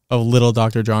of little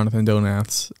Dr. Jonathan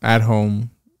Donaths at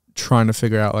home trying to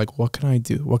figure out, like, what can I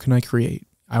do? What can I create?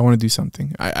 I want to do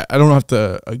something. I don't have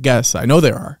to guess. I know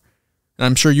there are. And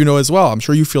I'm sure you know as well. I'm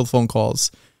sure you field phone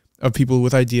calls of people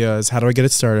with ideas. How do I get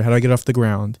it started? How do I get off the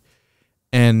ground?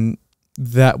 And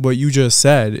that what you just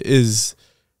said is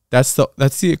that's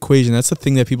the equation. That's the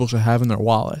thing that people should have in their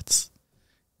wallets.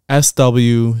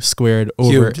 SW squared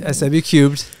over SW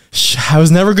cubed. I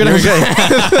was never good at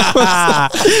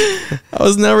math. I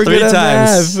was never good at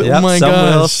math. Yep, oh my some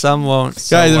gosh. will, some won't.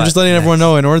 Guys, I'm just letting everyone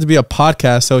know, in order to be a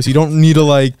podcast host, you don't need to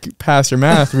like pass your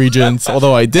math regents,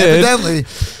 although I did. Evidently.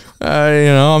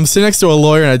 You know, I'm sitting next to a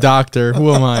lawyer and a doctor.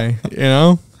 Who am I? You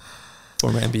know?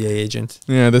 Former NBA agent.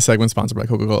 Yeah, this segment's sponsored by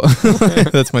Coca-Cola.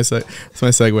 That's my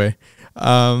segue.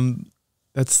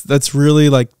 That's really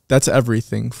like, that's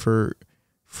everything for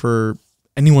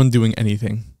anyone doing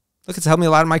anything. Look, it's helped me a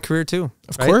lot in my career too.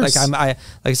 Of course. Like like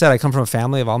I said, I come from a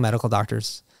family of all medical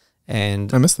doctors,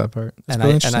 and I missed that part. And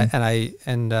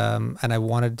I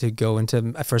wanted to go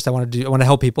into, at first I wanted to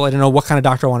help people. I didn't know what kind of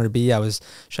doctor I wanted to be. I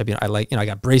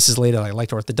got braces later. I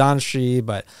liked orthodontry,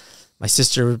 but my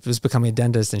sister was becoming a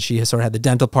dentist, and she sort of had the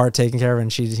dental part taken care of,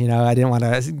 and she's, you know, I didn't want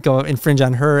to go infringe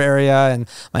on her area. And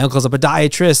my uncle's a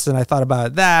podiatrist, and I thought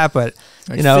about that, but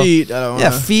like, you know, feet, I don't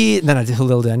wanna... feet. And then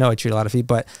little did I know I treat a lot of feet,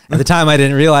 but at the time I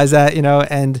didn't realize that, you know,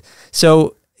 and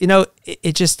so, you know,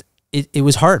 it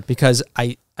was hard because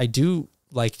I do,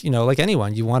 like, you know, like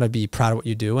anyone, you want to be proud of what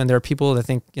you do. And there are people that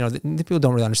think, you know, people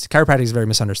don't really understand. Chiropractic is very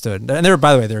misunderstood. And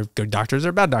by the way, there are good doctors,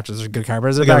 there are bad doctors, there are good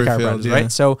chiropractors, there are bad chiropractors, right?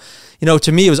 So, you know,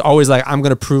 to me, it was always like, I'm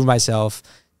going to prove myself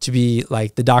to be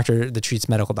like the doctor that treats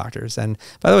medical doctors. And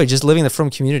by the way, just living in the frum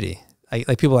community,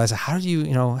 like people ask, how do you,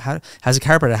 you know, as a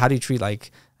chiropractor, how do you treat,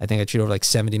 like, I think I treat over like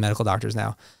 70 medical doctors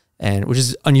now, and which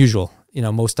is unusual. You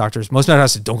know, most medical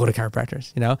doctors don't go to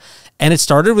chiropractors, you know? And it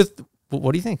started with,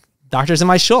 what do you think? Doctors in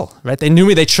my shul, right? They knew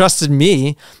me, they trusted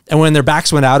me. And when their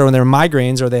backs went out, or when their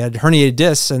migraines, or they had herniated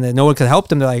discs and then no one could help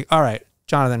them, they're like, all right,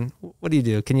 Jonathan, what do you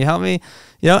do? Can you help me?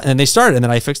 You know, and they started, and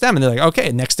then I fixed them, and they're like,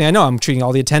 okay. Next thing I know, I'm treating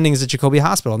all the attendings at Jacobi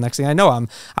Hospital. Next thing I know,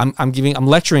 I'm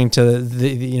lecturing to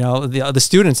the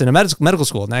students in a medical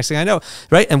school. Next thing I know,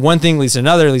 right? And one thing leads to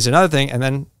another thing, and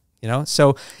then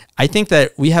So I think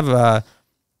that we have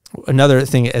another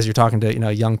thing as you're talking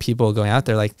to young people going out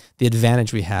there, like the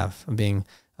advantage we have of being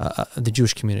the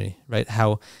Jewish community, right?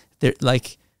 How they're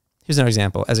like. Here's another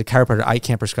example. As a chiropractor, I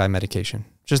can't prescribe medication.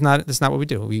 That's not what we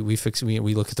do. We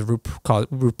look at the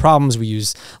root problems. We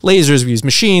use lasers. We use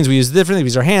machines. We use different things. We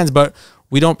use our hands, but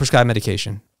we don't prescribe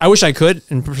medication. I wish I could.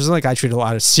 And personally, like I treat a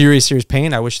lot of serious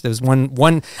pain. I wish there was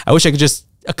one. I wish I could just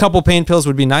a couple pain pills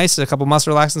would be nice. A couple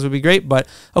muscle relaxants would be great. But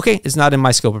okay, it's not in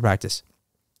my scope of practice.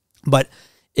 But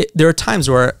there are times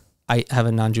where I have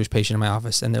a non-Jewish patient in my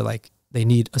office, and they're like, they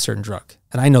need a certain drug,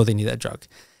 and I know they need that drug,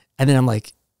 and then I'm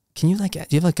like, can you do you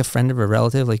have like a friend or a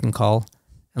relative like you can call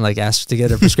and like ask to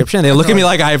get a prescription? And they look at me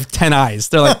like I have 10 eyes.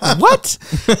 They're like, what?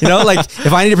 Like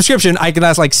if I need a prescription, I can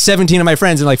ask like 17 of my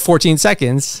friends in like 14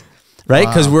 seconds, right?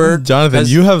 Because Jonathan,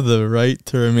 you have the right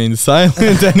to remain silent.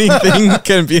 Anything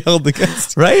can be held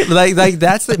against you. Right? Like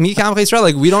that's the me complicates, right?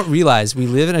 Like we don't realize we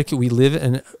live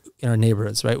in our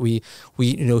neighborhoods, right? We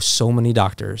know so many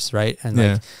doctors, right? And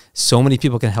like so many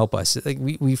people can help us. Like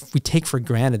we take for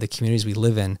granted the communities we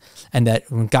live in, and that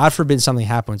when God forbid something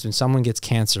happens, when someone gets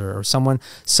cancer or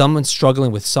someone's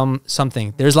struggling with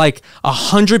something, there's like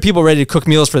 100 people ready to cook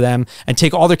meals for them and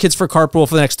take all their kids for carpool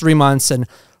for the next 3 months. And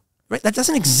right, that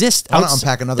doesn't exist. I want to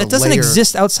unpack another. That doesn't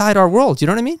exist outside our world. You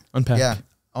know what I mean? Unpack. Yeah,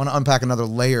 I want to unpack another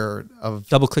layer of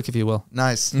double click, if you will.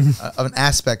 Nice of an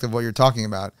aspect of what you're talking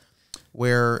about,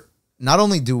 where not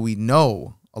only do we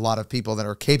know a lot of people that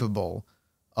are capable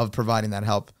of providing that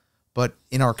help, but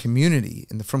in our community,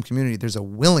 in the Frum community, there's a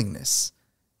willingness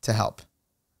to help,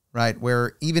 right?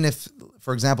 Where even if,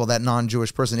 for example, that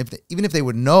non-Jewish person, even if they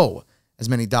would know as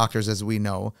many doctors as we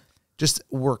know, just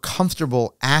we're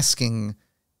comfortable asking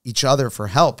each other for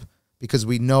help because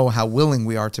we know how willing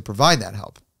we are to provide that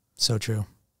help. So true.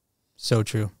 So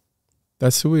true.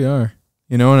 That's who we are.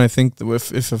 And I think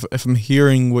that if I'm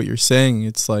hearing what you're saying,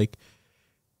 it's like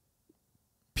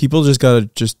people just got to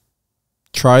just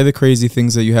try the crazy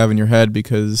things that you have in your head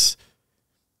because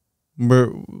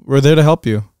we're there to help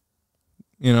you.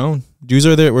 Jews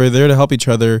are there. We're there to help each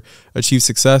other achieve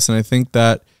success. And I think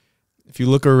that if you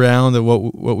look around at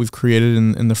what we've created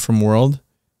in the Frum world,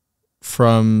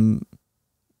 from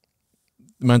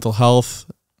mental health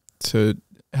to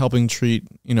helping treat,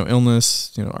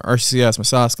 illness, RCS,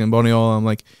 Masaska, and Boni Olam.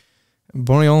 Like,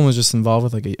 Boni Olam was just involved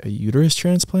with like a uterus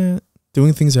transplant,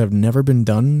 doing things that have never been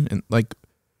done. And like,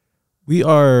 we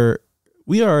are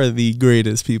the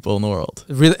greatest people in the world.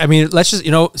 Really, I mean, let's just,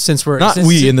 since we're not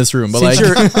in this room, but like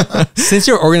since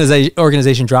your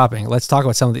organization dropping, let's talk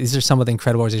about some of these are some of the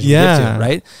incredible organizations we've lived to,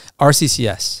 right?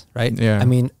 RCCS, right? Yeah. I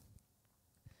mean,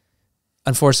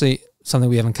 unfortunately,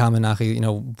 something we have in common,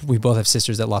 Nachi, we both have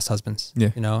sisters that lost husbands. Yeah.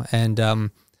 And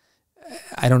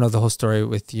I don't know the whole story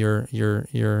with your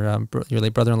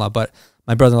late brother-in-law, but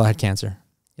my brother-in-law had cancer,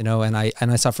 and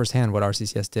I saw firsthand what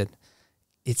RCCS did.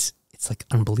 It's like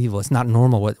unbelievable. It's not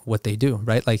normal what they do,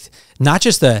 right? Like not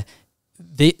just the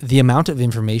amount of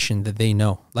information that they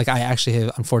know. Like I actually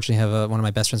unfortunately have one of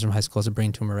my best friends from high school has a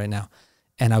brain tumor right now,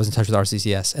 and I was in touch with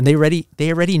RCCS, and they already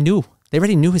knew. They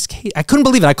already knew his case. I couldn't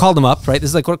believe it. I called him up, right?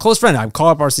 This is like a close friend. I call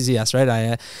up RCCS,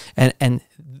 right? And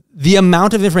the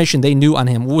amount of information they knew on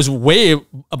him was way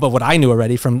above what I knew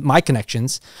already from my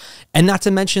connections. And not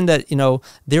to mention that,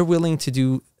 they're willing to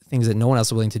do things that no one else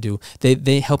is willing to do.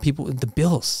 They help people with the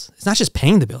bills. It's not just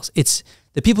paying the bills. It's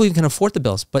the people who can afford the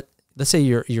bills. But let's say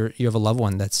you have a loved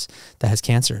one that has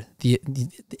cancer.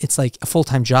 It's like a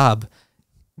full-time job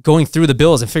going through the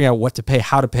bills and figuring out what to pay,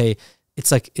 how to pay. It's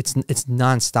like it's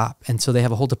nonstop, and so they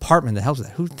have a whole department that helps with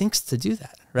that. Who thinks to do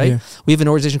that, right? Yeah. We have an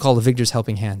organization called the Victor's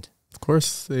Helping Hand. Of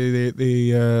course, they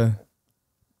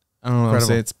I don't know how to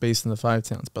say it's based in the 5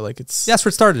 towns, but like that's where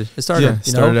it started. It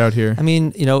started out here. I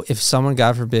mean, if someone,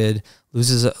 God forbid,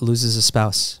 loses a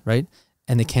spouse, right,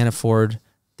 and they can't afford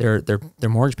their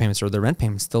mortgage payments or their rent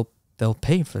payments, they'll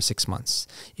pay for 6 months.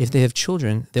 If they have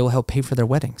children, they will help pay for their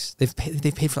weddings. They've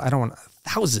paid for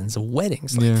thousands of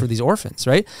weddings for these orphans,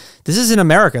 right? This is in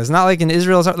America. It's not like in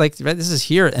Israel. Like right, this is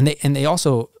here, and they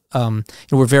also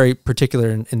we're very particular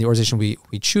in the organization we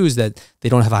choose that they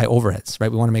don't have high overheads,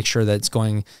 right? We want to make sure that it's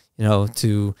going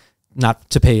to not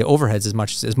to pay overheads as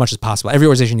much as possible. Every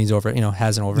organization needs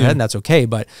has an overhead, and that's okay,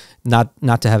 but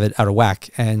not to have it out of whack.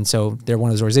 And so they're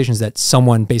one of those organizations that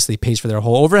someone basically pays for their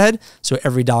whole overhead. So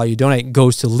every dollar you donate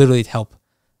goes to literally help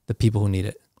the people who need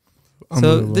it.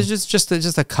 So there's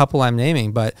just a couple I'm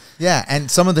naming, but yeah, and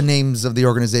some of the names of the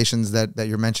organizations that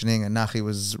you're mentioning and Nachi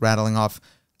was rattling off,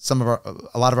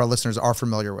 a lot of our listeners are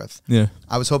familiar with. Yeah.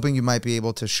 I was hoping you might be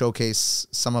able to showcase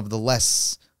some of the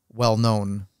less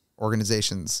well-known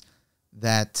organizations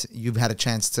that you've had a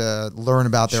chance to learn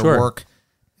about their work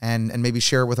and maybe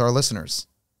share it with our listeners.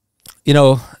 You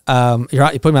know,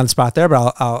 you put me on the spot there,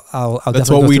 but I'll That's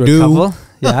definitely what we go through do. a couple.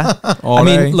 Yeah. I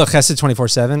mean, day. look, Chesed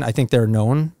 24/7, I think they're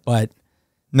known, but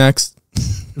Next.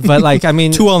 but like, I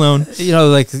mean, Too well known. you know,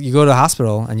 like you go to a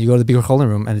hospital and you go to the Bikur Cholim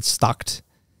room and it's stocked.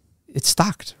 It's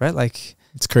stocked, right? Like,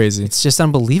 It's crazy. it's just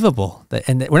unbelievable.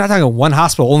 And we're not talking one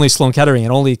hospital, only Sloan Kettering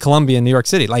and only Columbia in New York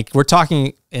City. Like, we're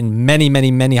talking in many,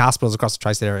 many, many hospitals across the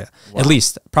tri-state area, at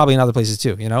least, probably in other places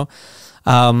too, you know?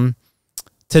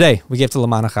 Today, we gave to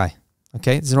Lamana Chai.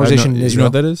 Okay? It's an organization in You know Israel.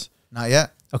 what that is? Not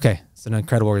yet. Okay. It's an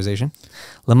incredible organization.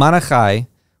 Lamana Chai,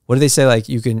 what do they say? Like,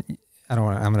 you can,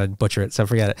 I'm going to butcher it, so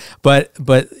forget it. But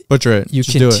Butcher it. you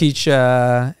Just can do it. teach,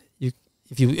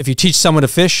 if you teach someone to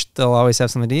fish, they'll always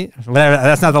have something to eat. Whatever.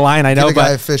 That's not the line, I know, Give a guy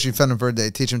a but fish, you fed him for a day.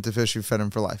 Teach him to fish, you fed him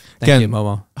for life. thank you, Again,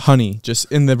 Momo. honey,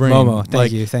 just in the brain. Momo,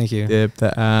 like, thank you. Dip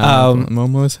the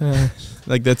Momo's head.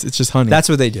 Like it's just honey. That's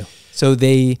what they do. So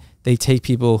they take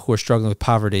people who are struggling with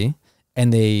poverty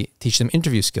and they teach them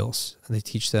interview skills. And they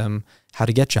teach them how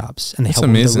to get jobs and they That's help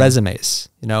them with amazing. their resumes,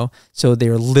 you know? So they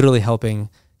are literally helping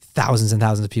thousands and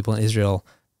thousands of people in Israel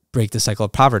break the cycle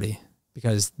of poverty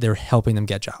because they're helping them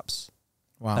get jobs.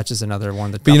 Wow. That's just another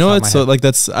one that. But you know what? what? So like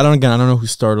that's I don't know who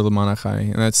started Lamana Chai,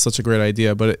 and that's such a great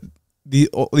idea. But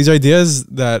these ideas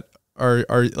that are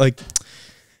like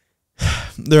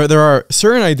there are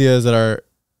certain ideas that are.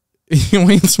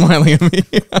 Wayne's smiling at me.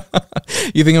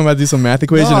 You think I'm about to do some math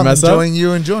equation No, to I'm mess enjoying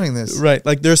you enjoying this. up? Right.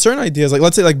 Like there are certain ideas. Like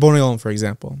let's say like Bonei Olam, for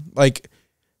example. Like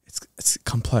it's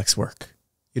complex work.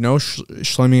 You know,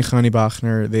 Shlomi Chani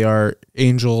Bachner. They are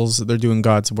angels. They're doing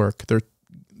God's work. They're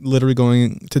literally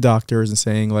going to doctors and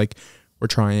saying like, we're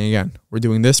trying again. We're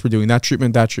doing this. We're doing that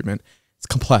treatment. It's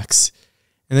complex.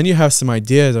 And then you have some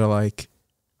ideas that are like,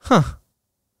 I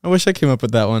wish I came up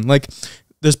with that one. Like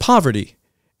there's poverty.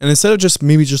 And instead of just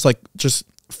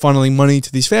funneling money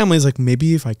to these families, like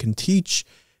maybe if I can teach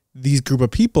these group of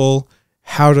people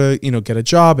how to, you know, get a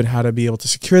job and how to be able to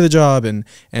secure the job and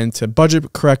to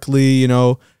budget correctly, you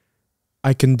know,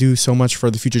 I can do so much for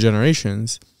the future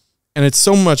generations. And it's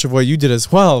so much of what you did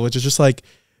as well, which is just like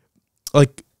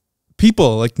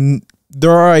people, like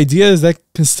there are ideas that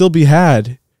can still be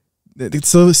had. It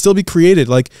can still be created.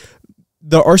 Like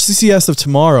the RCCS of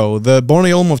tomorrow, the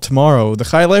Bonei Olam of tomorrow, the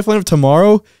Chai Lifeline of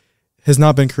tomorrow has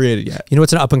not been created yet. You know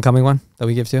what's an up and coming one that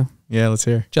we give to? Yeah, let's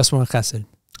hear. Just One Chesed.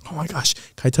 Oh my gosh.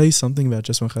 Can I tell you something about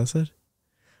Just One Chesed?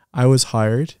 I was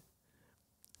hired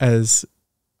as,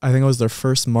 I think I was their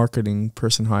first marketing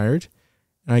person hired.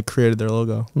 And I created their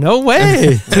logo No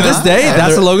way. To this day,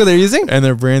 that's the logo they're using? and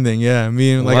their branding. Yeah,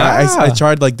 me and like I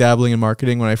tried like dabbling in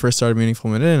marketing when I first started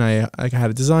Meaningful Minute, and I had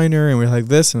a designer, and we were like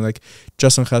this, and like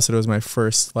Just One Chesed was my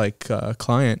first like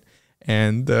client,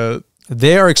 and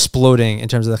They are exploding in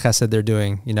terms of the chesed they're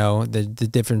doing, you know, the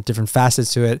different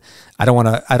facets to it. I don't want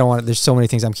to, there's so many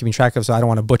things I'm keeping track of, so I don't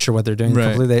want to butcher what they're doing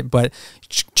completely, but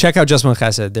check out Just One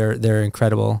Chesed. They're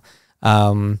incredible.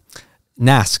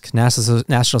 NASC,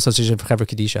 National Association for Chevra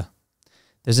Kedisha.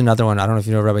 There's another one. I don't know if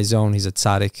you know Rabbi Zone. He's a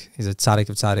tzaddik. He's a tzaddik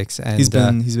of tzaddiks.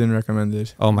 And he's been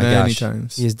recommended. Oh my many gosh.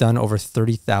 times. He has done over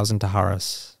 30,000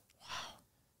 taharas.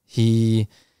 Wow.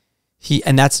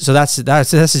 And that's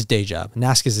his day job.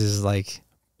 NASC is his like,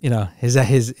 you know,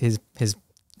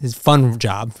 his fun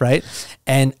job, right?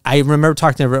 And I remember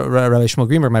talking to Rabbi Shmuel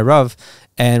Greenberg, my Rav,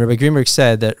 and Rabbi Greenberg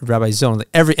said that Rabbi Zone, like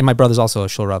and my brother's also a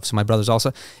shul Rav, so my brother's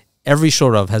also, every shul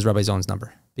Rav has Rabbi Zone's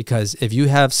number, because if you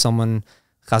have someone,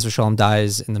 Chas v'shalom,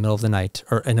 dies in the middle of the night,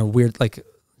 or in a weird, like,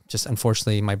 just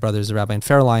unfortunately, my brother's a rabbi in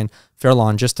Fairlawn,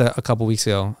 just a couple weeks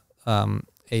ago, a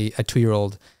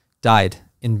 2-year-old died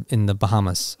in the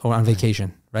Bahamas or on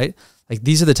vacation, right? Like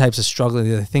these are the types of struggling,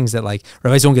 the things that like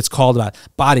Rabbi Zone gets called about,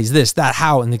 bodies, this, that,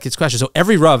 how, and it gets questioned. So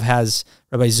every Rav has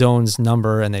Rabbi Zone's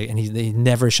number, and he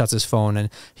never shuts his phone, and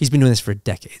he's been doing this for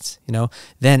decades, you know?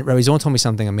 Then Rabbi Zone told me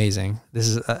something amazing. This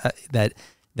is that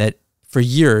for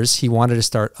years he wanted to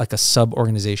start like a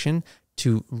sub-organization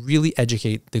to really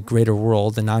educate the greater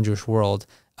world, the non-Jewish world,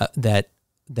 that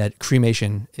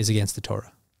cremation is against the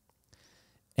Torah.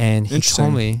 And he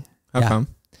told me, How come?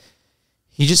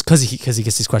 He just because he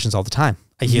gets these questions all the time.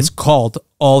 He gets called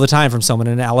all the time from someone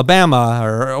in Alabama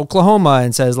or Oklahoma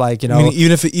and says like, you know, I mean,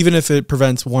 even if it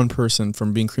prevents one person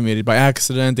from being cremated by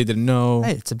accident, they didn't know.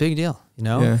 Hey, it's a big deal, you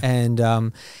know. Yeah.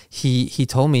 And he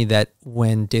told me that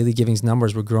when daily giving's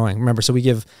numbers were growing, remember, so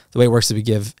the way it works is we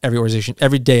give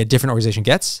every day a different organization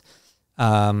gets.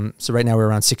 So right now we're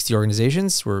around 60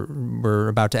 organizations. We're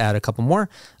about to add a couple more.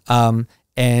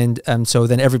 So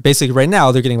then basically right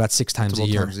now they're getting about 6 times a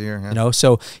year, yeah. you know?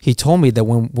 So he told me that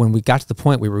when we got to the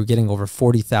point we were getting over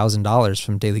 $40,000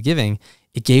 from daily giving,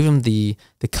 it gave him the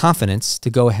confidence to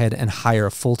go ahead and hire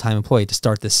a full-time employee to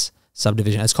start this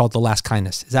subdivision. It's called The Last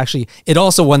Kindness. It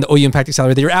also won the OU Impact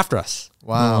Accelerator the year after us.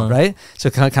 Wow. Right? So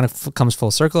it kind of comes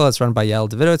full circle. It's run by Yael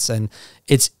Davidovitz, and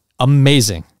it's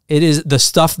amazing. It is the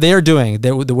stuff they're doing,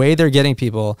 the way they're getting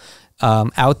people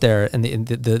out there, and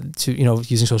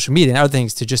using social media and other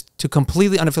things to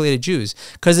completely unaffiliated Jews,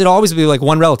 because it'll always be like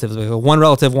one relative. Like one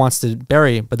relative wants to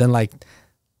bury, but then like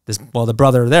the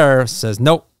brother there says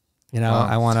nope. You know,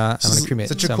 I want to cremate.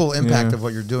 Such a cool impact of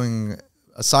what you're doing,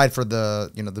 aside for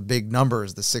the the big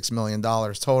numbers, the $6 million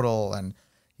total, and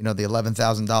the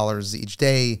 $11,000 each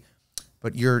day,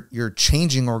 but you're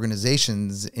changing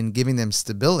organizations and giving them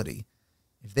stability.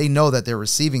 If they know that they're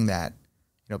receiving that,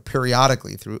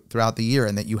 periodically throughout the year,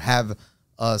 and that you have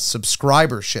a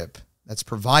subscribership that's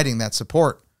providing that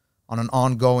support on an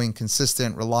ongoing,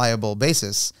 consistent, reliable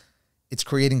basis, it's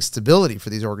creating stability for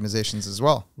these organizations as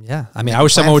well. Yeah, I mean, I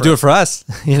wish someone would do it for us.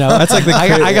 That's like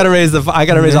I got to raise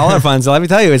all our funds. So let me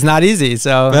tell you, it's not easy.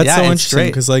 So that's so interesting,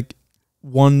 because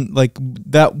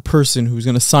that person who's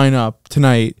going to sign up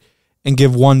tonight and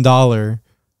give $1.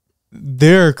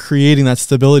 They're creating that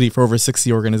stability for over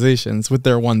 60 organizations with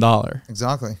their $1.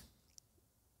 Exactly.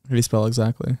 How do you spell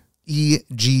exactly?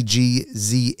 EGGZAHKLY.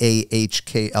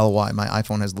 My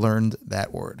iPhone has learned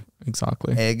that word.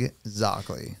 Exactly.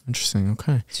 Exactly. Interesting.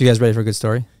 Okay. So you guys ready for a good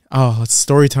story? Oh, it's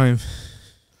story time.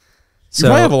 So, you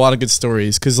probably have a lot of good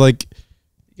stories, because you get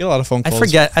a lot of phone calls.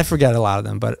 I forget a lot of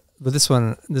them, but this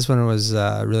one was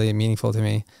really meaningful to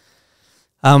me.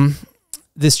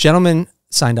 This gentleman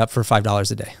signed up for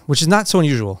 $5 a day, which is not so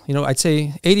unusual. I'd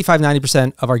say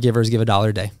 85–90% of our givers give $1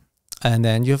 a day. And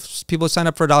then you have people who sign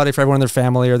up for $1 a day for everyone in their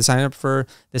family, or they sign up for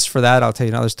this, for that. I'll tell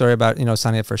you another story about,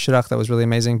 signing up for a shidduch. That was really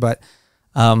amazing. But,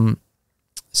 that's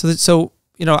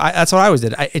what I always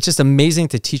did. It's just amazing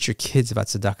to teach your kids about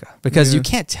tzedakah, because you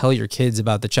can't tell your kids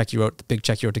about the big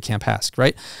check you wrote to Camp Hask,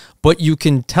 right? But you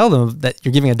can tell them that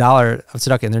you're giving $1 of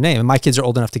tzedakah in their name. And my kids are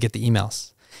old enough to get the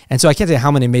emails. And so I can't tell you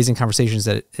how many amazing conversations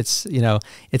that it's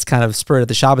kind of spurred at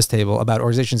the Shabbos table about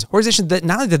organizations that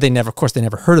not only did they never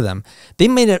heard of them, they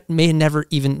may have never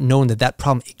even known that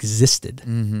problem existed,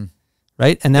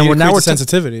 right? And then we're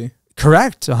sensitivity.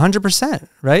 Correct, 100%,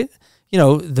 right?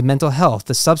 The mental health,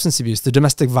 the substance abuse, the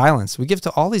domestic violence. We give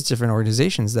to all these different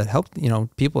organizations that help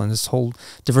people in this whole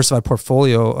diversified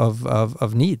portfolio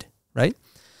of need, right?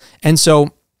 And so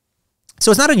it's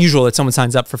not unusual that someone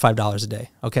signs up for $5 a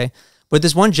day, okay? But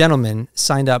this one gentleman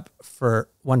signed up for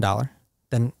 $1,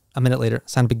 then a minute later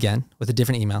signed up again with a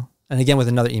different email, and again with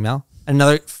another email, and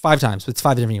another 5 times with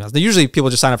 5 different emails. Usually people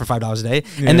just sign up for $5 a day,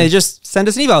 and they just send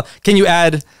us an email. Can you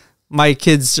add my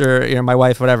kids or my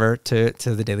wife, whatever, to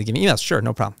the daily giving emails? Sure,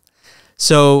 no problem.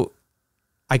 So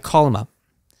I call him up,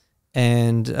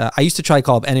 and I used to try to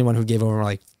call up anyone who gave over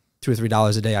like $2 or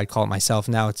 $3 a day. I'd call it myself.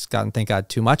 Now it's gotten, thank God,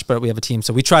 too much, but we have a team,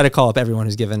 so we try to call up everyone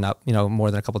who's given up more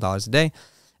than a couple dollars a day.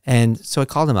 And so I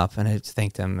called him up and I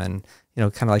thanked him, and,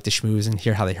 kind of like to schmooze and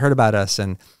hear how they heard about us.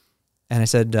 And I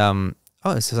said, oh,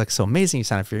 this is like so amazing. You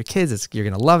sign up for your kids. You're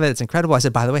going to love it. It's incredible. I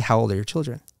said, by the way, how old are your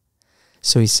children?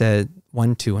 So he said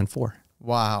 1, 2, and 4.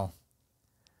 Wow.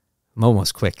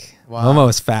 Momo's quick. Wow. Momo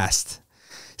is fast.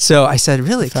 So I said,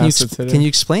 really? Can you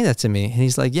explain that to me? And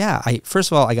he's like, yeah.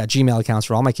 First of all, I got Gmail accounts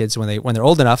for all my kids when they're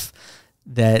old enough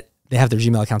that they have their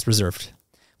Gmail accounts reserved.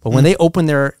 But when they open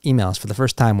their emails for the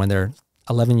first time when they're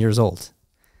 11 years old,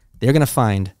 they're going to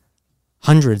find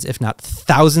hundreds, if not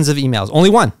thousands of emails.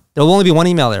 Only one. There'll only be one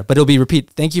email there, but it'll be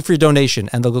repeat, thank you for your donation.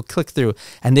 And they'll go click through,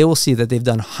 and they will see that they've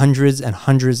done hundreds and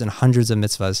hundreds and hundreds of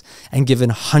mitzvahs and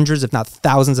given hundreds, if not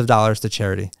thousands of dollars to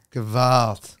charity.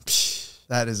 Gewalt.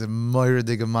 That is a moira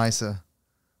de gemaisa.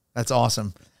 That's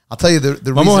awesome. I'll tell you the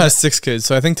Momo reason has 6 kids,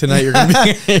 so I think tonight you're going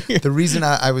to be... the reason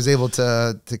I was able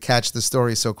to catch the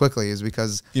story so quickly is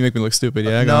because... You make me look stupid,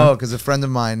 yeah? No, because a friend of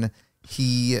mine,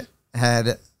 he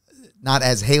had, not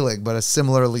as Halig, but a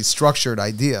similarly structured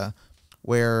idea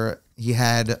where he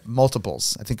had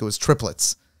multiples. I think it was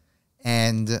triplets.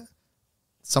 And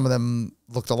some of them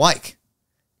looked alike.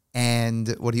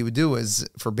 And what he would do is,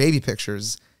 for baby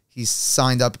pictures, he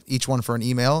signed up each one for an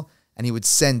email, and he would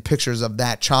send pictures of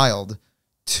that child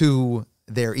to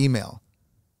their email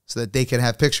so that they could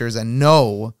have pictures and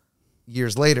know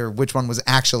years later which one was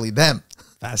actually them.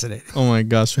 Fascinating. Oh my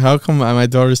gosh. How come my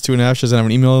daughter's 2.5, she doesn't have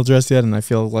an email address yet, and I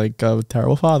feel like a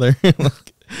terrible father?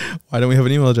 Like, why don't we have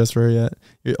an email address for her yet?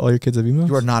 All your kids have emails?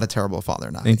 You are not a terrible father,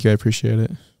 now. Thank you. I appreciate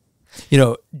it. You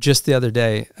know, just the other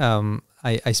day,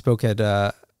 I spoke at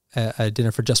a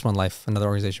dinner for Just One Life, another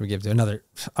organization we give to, another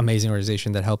amazing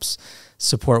organization that helps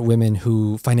support women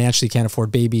who financially can't afford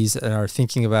babies and are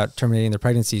thinking about terminating their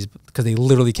pregnancies because they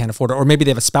literally can't afford it. Or maybe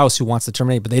they have a spouse who wants to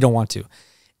terminate, but they don't want to.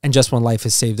 And Just One Life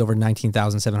has saved over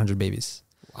 19,700 babies.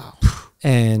 Wow.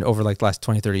 And over like the last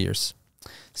 20, 30 years.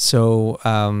 So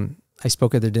I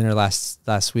spoke at their dinner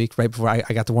last week, right before I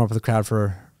got to warm up the crowd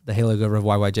for the Halo of Rev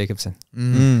Y.Y. Jacobson.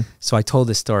 So I told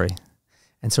this story.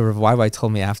 And so Rev Y.Y.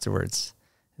 told me afterwards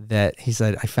that he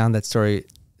said, I found that story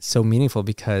so meaningful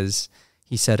because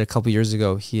he said a couple years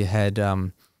ago he had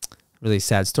really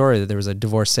sad story that there was a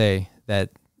divorcee that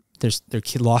their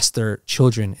kid lost their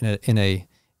children in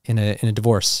a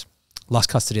divorce, lost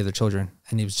custody of their children,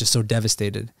 and he was just so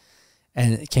devastated.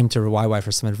 And it came to Rev Y.Y.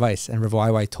 for some advice, and Rev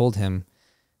Y.Y. told him,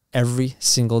 every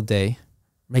single day,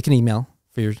 make an email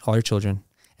for all your children,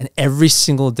 and every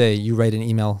single day you write an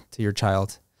email to your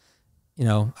child. You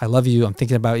know, I love you. I'm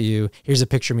thinking about you. Here's a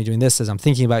picture of me doing this as I'm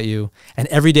thinking about you. And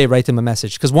every day write them a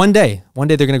message. Because one day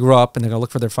they're going to grow up and they're going to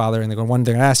look for their father and they're going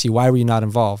to ask you, why were you not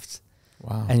involved?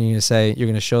 Wow. And you're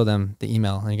going to show them the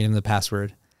email and you're going to give them the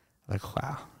password. Like,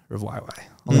 wow, Rev Y.Y.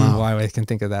 Only Rev Y.Y. can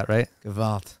think of that, right?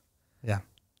 Gewalt. Yeah.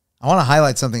 I want to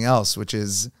highlight something else, which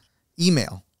is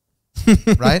email,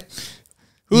 right?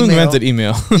 Who invented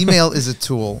email? Email is a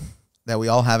tool that we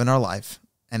all have in our life,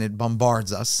 and it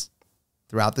bombards us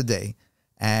throughout the day.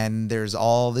 And there's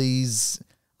all these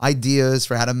ideas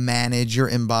for how to manage your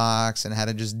inbox and how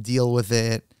to just deal with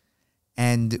it.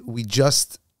 And we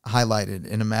just highlighted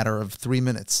in a matter of 3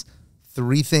 minutes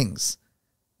 3 things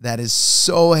that is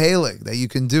so Helig that you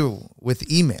can do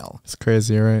with email. It's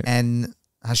crazy, right? And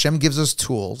Hashem gives us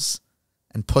tools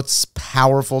and puts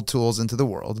powerful tools into the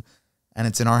world, and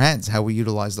it's in our hands how we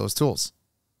utilize those tools.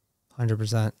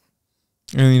 100%.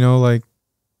 And, you know, like,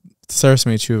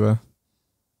 Sarasmei Tshuva,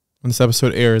 when this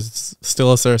episode airs, it's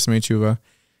still a Sarasmei Tshuva.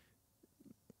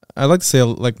 I'd like to say,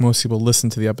 like most people,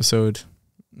 listen to the episode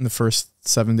in the first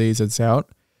 7 days it's out.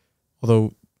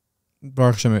 Although,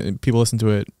 Baruch Hashem, people listen to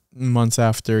it months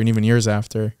after and even years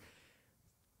after.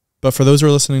 But for those who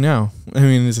are listening now, I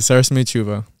mean, it's a Sarasmei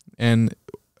Tshuva. And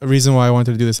a reason why I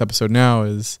wanted to do this episode now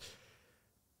is,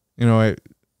 you know,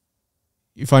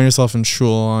 you find yourself in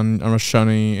shul on Rosh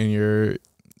Hashanah and you're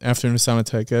after Nisana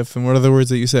Tekef, and what are the words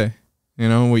that you say? You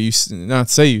know, what you not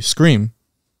say, you scream,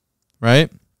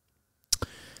 right?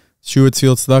 Shuva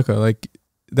Tzil Tzedakah, like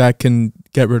that can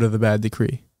get rid of the bad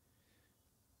decree.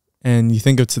 And you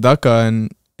think of tzedakah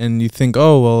and you think,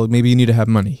 oh, well, maybe you need to have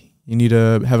money. You need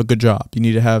to have a good job. You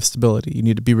need to have stability. You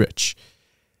need to be rich.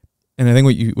 And I think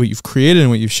what you've created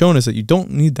and what you've shown is that you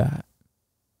don't need that.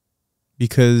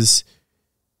 Because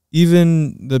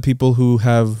even the people who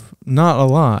have not a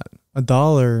lot,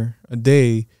 $1 a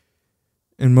day,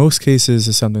 in most cases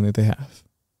is something that they have.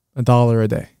 $1 a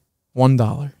day.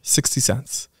 $1. 60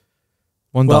 cents.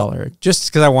 $1. Well, just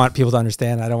because I want people to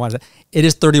understand, I don't want to. It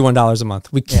is $31 a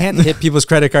month. We can't hit people's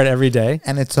credit card every day,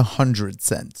 and it's 100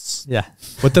 cents. Yeah.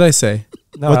 What did I say?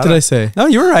 No, what did I say? No,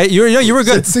 you were right. You were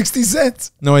good. 60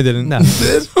 cents. No, I didn't. No. You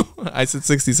did? I said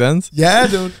 60 cents. Yeah,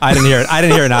 dude. I didn't hear it. I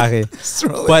didn't hear it,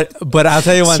 Nachi. But I'll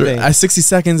tell you one thing. 60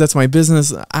 seconds. That's my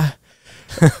business. I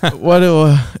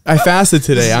fasted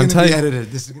today. I'm telling you.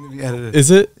 This is going to be edited. Is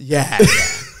it? Yeah.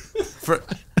 For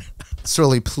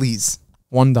Sruly, please.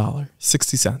 $1,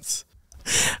 60 cents.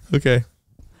 Okay.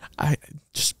 I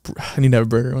need to have a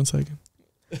burger. 1 second.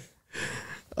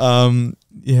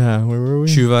 Yeah, where were we?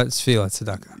 Tshuva, Tzfila,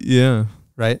 Tzedakah. Yeah.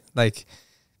 Right? Like,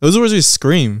 those words you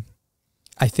scream.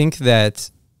 I think that,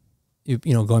 you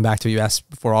know, going back to what you asked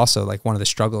before also, like one of the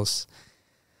struggles,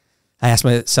 I ask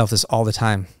myself this all the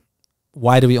time.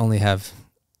 Why do we only have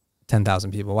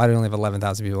 10,000 people? Why do we only have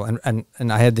 11,000 people? And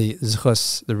I had the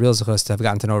zechus, the real zechus, to have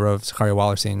gotten to know Rav Zachariah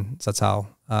Wallerstein, Zatzal,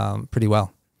 pretty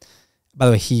well. By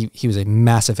the way, he was a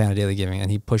massive fan of daily giving,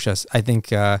 and he pushed us. I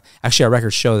think actually our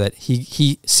records show that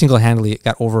he single-handedly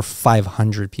got over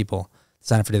 500 people to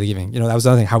sign up for daily giving. You know, that was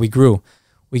the other thing, how we grew.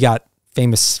 We got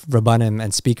famous rabbanim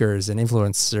and speakers and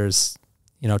influencers,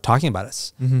 you know, talking about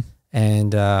us. Mm-hmm.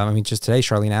 And I mean, just today,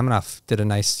 Charlene Amanoff did a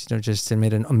nice, you know, just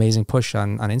made an amazing push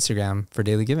on Instagram for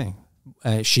daily giving.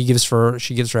 She gives for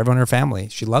everyone in her family.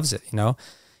 She loves it, you know,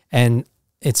 and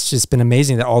it's just been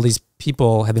amazing that all these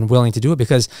people have been willing to do it,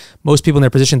 because most people in their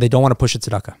position, they don't want to push a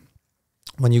tzedakah.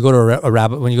 when you go to a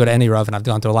rabbi, when you go to any rav, and I've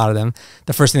gone through a lot of them,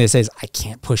 the first thing they say is, I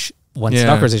can't push one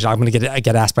tzedakah organization. I'm going to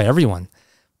get asked by everyone.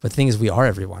 But the thing is, we are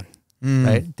everyone,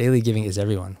 right? Daily giving is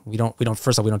everyone. We don't,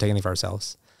 first of all, we don't take anything for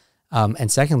ourselves.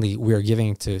 And secondly, we are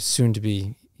giving to soon to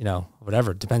be, you know,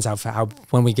 whatever, depends how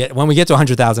when we get to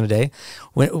 100,000 a day,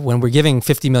 when we're giving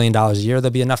 $50 million a year,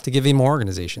 there'll be enough to give even more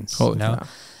organizations. Holy you know? cow.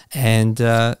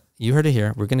 And you heard it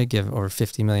here. We're going to give over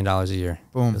 $50 million a year.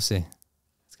 Boom. You'll see.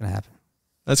 It's going to happen.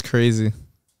 That's crazy.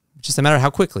 Just a matter of how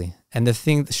quickly. And the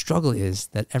struggle is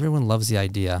that everyone loves the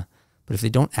idea, but if they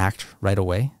don't act right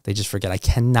away, they just forget. I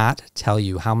cannot tell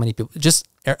you how many people, just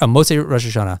a Motzei Rosh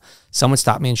Hashanah, someone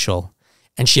stopped me in shul,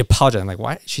 and she apologized. I'm like,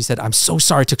 why? She said, I'm so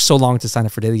sorry it took so long to sign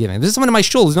up for daily giving. This is someone in my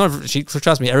shul who's not,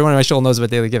 trust me, everyone in my shul knows about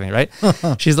daily giving, right?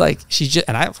 She's like,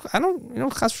 and I don't, you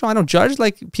know, I don't judge.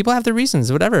 Like, people have their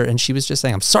reasons, whatever. And she was just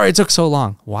saying, I'm sorry it took so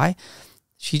long. Why?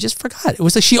 She just forgot. It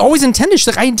was like she always intended. She's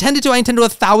like, I intended to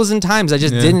 1,000 times. I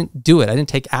just didn't do it. I didn't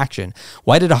take action.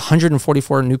 Why did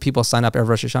 144 new people sign up Erev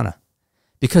Rosh Hashanah?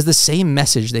 Because the same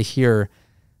message they hear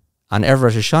on Erev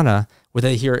Rosh Hashanah, where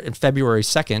they hear in February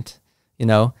 2nd, you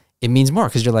know, it means more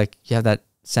because you're like, you have that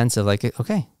sense of like,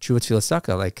 okay, true, it's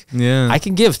tzedakah. Like, I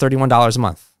can give $31 a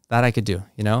month. That I could do,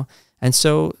 you know? And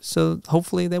so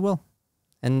hopefully they will.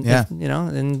 And, if, you know,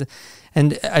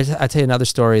 and I tell you another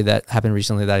story that happened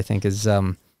recently that I think is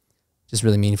just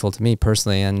really meaningful to me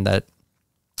personally. And that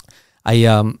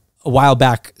a while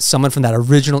back, someone from that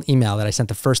original email that I sent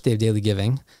the first day of daily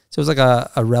giving, so it was like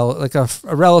a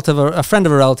relative, a friend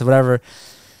of a relative, whatever.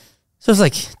 So it was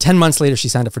like 10 months later, she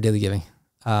signed up for daily giving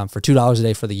for $2 a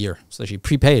day for the year. So she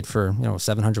prepaid for, you know,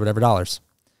 $700 whatever dollars.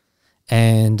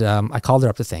 And I called her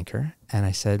up to thank her, and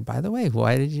I said, by the way,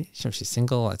 why did you? She's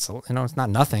single. It's, you know, it's not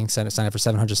nothing. Sign up for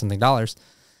 $700 something dollars.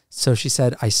 So she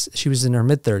said she was in her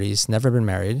mid-30s, never been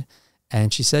married,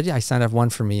 and she said, yeah, I signed up one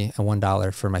for me and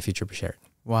 $1 for my future b'sharet.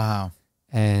 Wow.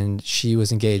 And she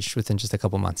was engaged within just a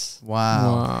couple months.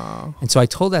 Wow. And so I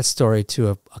told that story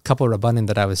to a couple of rabbanim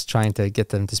that I was trying to get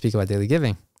them to speak about daily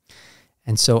giving.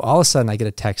 And so all of a sudden I get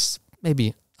a text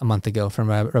maybe a month ago from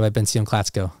Rabbi Ben Sion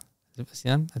Klatzko. I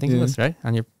think he was, right?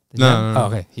 On your No. Oh,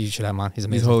 okay. You should have him on. He's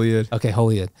amazing. He's Holy Yid. Okay,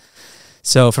 Holy Yid.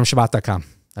 So from Shabbat.com.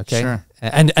 Okay. Sure.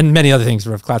 And many other things.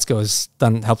 Rav Klatzko has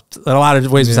helped in a lot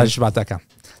of ways besides Shabbat.com.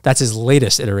 That's his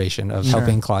latest iteration of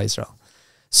helping Klal Yisrael.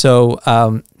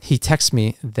 So he texts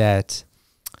me that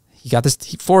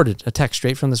he forwarded a text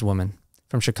straight from this woman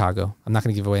from Chicago. I'm not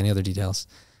going to give away any other details,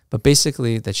 but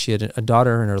basically that she had a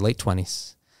daughter in her late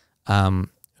 20s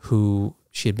who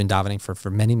she had been davening for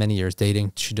many, many years,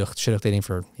 dating, shidduch dating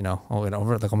for, you know,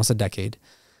 over like almost a decade.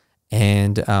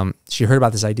 And she heard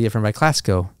about this idea from Rabbi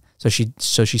Klatzko. So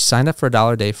she signed up for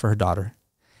 $1 a day for her daughter.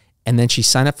 And then she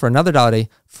signed up for another $1 a day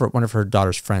for one of her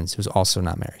daughter's friends who's also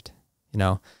not married, you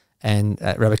know. And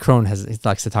Rabbi Krohn he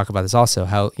likes to talk about this also,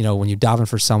 how, you know, when you daven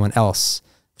for someone else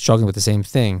struggling with the same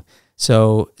thing.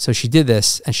 So she did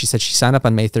this, and she said she signed up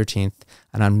on May 13th,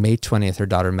 and on May 20th, her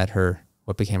daughter met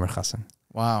what became her chassan.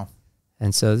 Wow.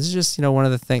 And so this is just, you know, one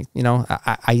of the things, you know,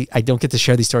 I don't get to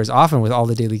share these stories often with all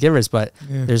the daily givers, but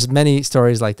there's many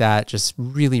stories like that, just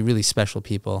really, really special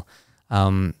people,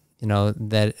 you know,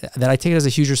 that I take it as a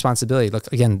huge responsibility.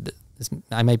 Look, again,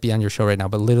 I might be on your show right now,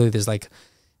 but literally there's like,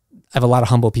 I have a lot of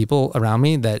humble people around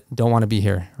me that don't want to be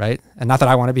here, right? And not that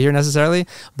I want to be here necessarily,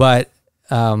 but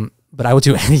I would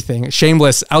do anything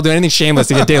shameless. I'll do anything shameless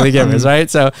to get daily givers, right?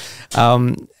 So,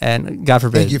 and God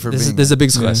forbid, thank you for this is a big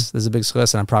schluss. This is a big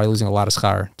schluss, and I'm probably losing a lot of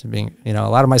schar to being, you know, a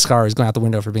lot of my schar is going out the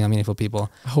window for being on Meaningful People.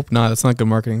 I hope not. That's not good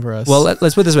marketing for us. Well,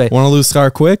 let's put it this way. Want to lose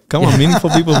scar quick? Come on, Meaningful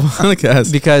People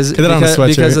podcast. because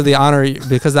of the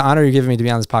honor, you're giving me to be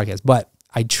on this podcast. But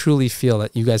I truly feel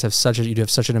that you guys have you do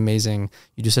such an amazing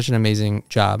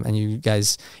job, and you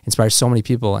guys inspire so many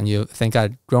people, and you, thank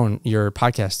God, grown your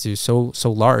podcast to so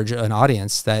large an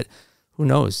audience that who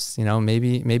knows, you know,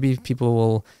 maybe people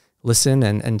will listen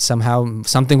and somehow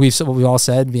something we've all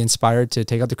said, be inspired to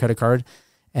take out the credit card.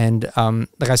 And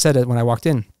like I said when I walked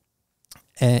in,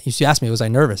 and you asked me, was I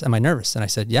nervous? Am I nervous? And I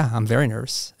said, yeah, I'm very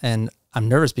nervous, and I'm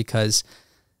nervous because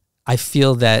I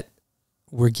feel that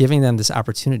we're giving them this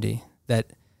opportunity that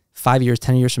 5 years,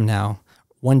 10 years from now,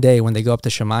 one day when they go up to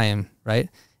Shemayim, right,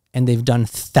 and they've done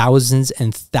thousands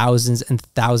and thousands and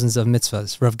thousands of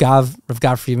mitzvahs. Rav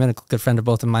Gav Friedman, a good friend of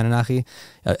both of mine and Achi,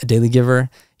 a daily giver,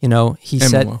 you know, he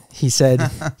said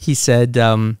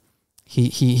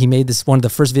he made this one of the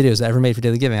first videos I ever made for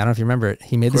daily giving. I don't know if you remember it.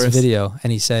 He made this video,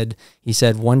 and he said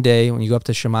one day when you go up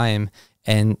to Shemayim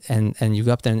and you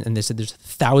go up there and they said there's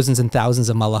thousands and thousands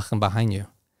of malachim behind you.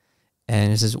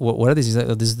 And he says, what are these? He's like,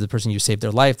 oh, this is the person you saved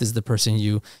their life. This is the person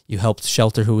you helped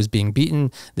shelter who was being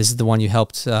beaten. This is the one you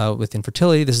helped with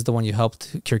infertility. This is the one you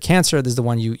helped cure cancer. This is the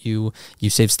one you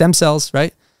saved stem cells,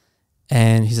 right?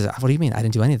 And he says, what do you mean? I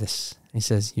didn't do any of this. And he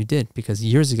says, you did, because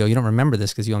years ago, you don't remember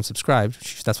this because you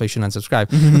unsubscribed. That's why you shouldn't unsubscribe.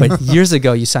 But years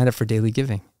ago, you signed up for daily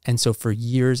giving. And so for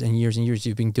years and years and years,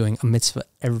 you've been doing a mitzvah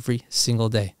every single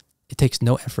day. It takes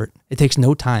no effort. It takes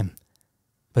no time,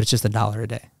 but it's just $1 a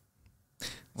day.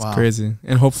 It's crazy.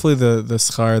 And hopefully the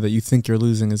schar that you think you're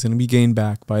losing is going to be gained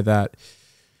back by that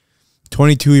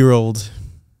 22-year-old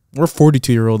or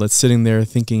 42-year-old that's sitting there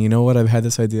thinking, you know what, I've had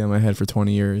this idea in my head for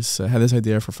 20 years. I had this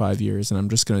idea for 5 years, and I'm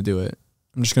just going to do it.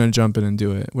 I'm just going to jump in and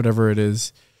do it, whatever it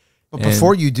is. But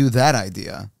before you do that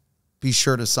idea, be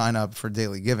sure to sign up for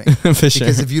daily giving.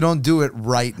 Because if you don't do it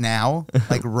right now,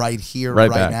 like right here, right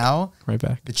now,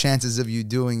 the chances of you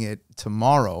doing it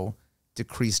tomorrow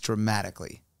decrease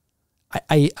dramatically.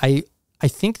 I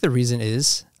think the reason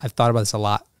is, I've thought about this a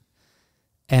lot.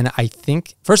 And I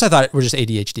think, first I thought we're just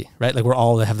ADHD, right? Like we're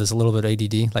all have this a little bit of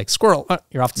ADD, like squirrel,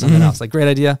 you're off to something else. Like great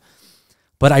idea.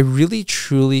 But I really,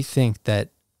 truly think that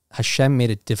Hashem made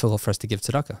it difficult for us to give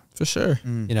tzedakah. For sure.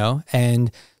 You know?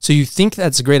 And so you think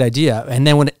that's a great idea. And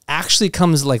then when it actually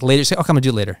comes like later, you say, okay, I'm going to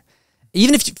do it later.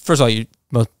 Even if, first of all,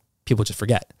 most people just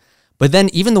forget. But then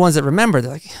even the ones that remember,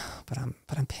 they're like, but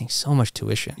I'm paying so much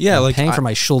tuition. Yeah, I'm like paying for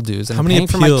my shul dues, and how I'm many paying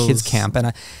for my appeals? kids' camp,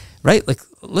 and right? Like,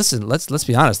 listen, let's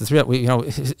be honest.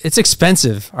 It's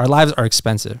expensive. Our lives are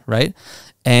expensive, right?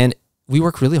 And we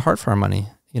work really hard for our money,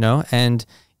 you know, and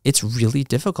it's really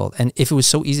difficult. And if it was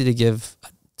so easy to give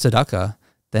tzedakah,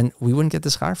 then we wouldn't get the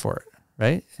schar for it,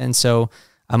 right? And so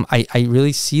I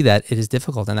really see that it is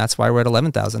difficult, and that's why we're at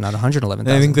 11,000, not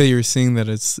 111,000. I think that you're seeing that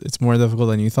it's more difficult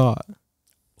than you thought.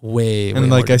 Way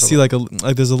and like I see like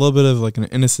there's a little bit of like an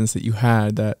innocence that you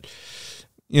had that,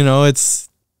 you know, it's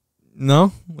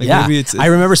no, like yeah. Maybe it's I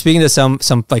remember speaking to some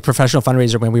like professional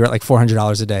fundraiser when we were at like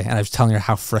 $400 a day, and I was telling her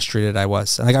how frustrated I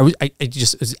was. And like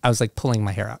I was like pulling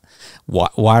my hair out.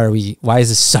 Why is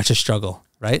this such a struggle,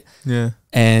 right? Yeah.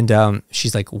 And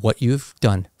she's like, what you've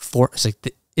done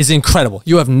is incredible.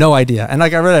 You have no idea. And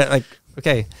like I read it, like,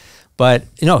 okay, but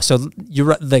you know, so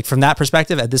you're like, from that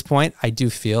perspective, at this point, I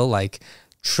do feel like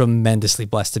tremendously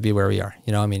blessed to be where we are.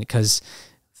 You know what I mean? Because,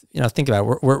 you know, think about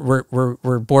it.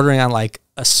 We're bordering on like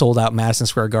a sold out Madison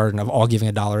Square Garden of all giving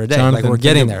 $1 a day. Jonathan, like we're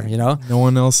getting there, you know? No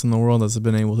one else in the world has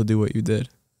been able to do what you did.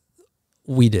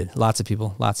 We did. Lots of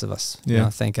people, lots of us. Yeah. You know,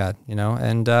 thank God, you know,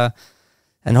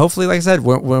 and hopefully, like I said,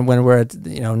 when we're at,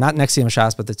 you know, not next Siyam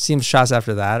Shas, but the Siyam Shas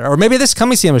after that, or maybe this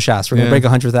coming Siyam Shas, we're going to break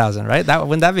 100,000, right?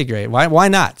 Wouldn't that be great? Why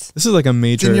not? This is like a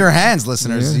major. It's in your hands,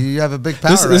 listeners. Yeah. You have a big power.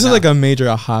 This is like a major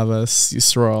Ahavas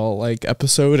Yisrael like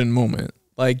episode and moment.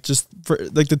 Like just for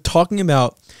like talking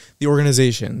about the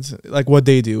organizations, like what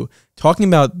they do, talking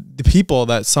about the people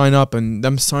that sign up and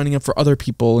them signing up for other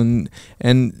people and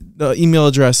the email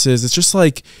addresses. It's just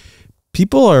like,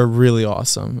 people are really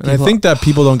awesome. And I think that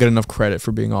people don't get enough credit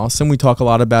for being awesome. We talk a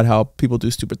lot about how people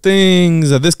do stupid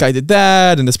things. This guy did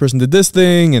that and this person did this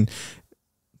thing. And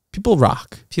people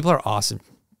rock. People are awesome.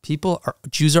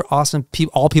 Jews are awesome.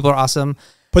 All people are awesome.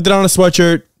 Put it on a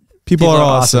sweatshirt. People are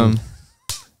awesome.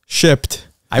 Shipped.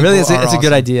 I really think it's a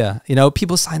good idea. You know,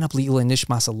 people sign up legally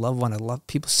nishmas, a loved one. I love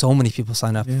people. So many people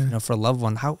sign up, you know, for a loved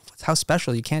one. How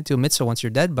special. You can't do a mitzvah once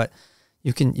you're dead, but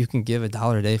you can give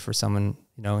 $1 a day for someone,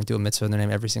 you know, and do a mitzvah in their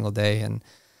name every single day. And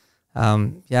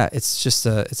yeah, it's just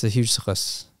it's a huge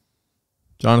success.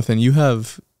 Jonathan, you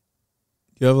have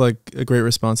like a great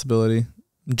responsibility.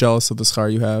 I'm jealous of the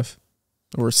schar you have.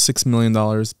 Over $6 million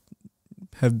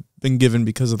have been given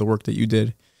because of the work that you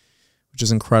did, which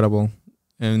is incredible,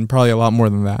 and probably a lot more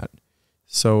than that.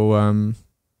 So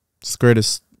it's the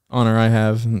greatest honor I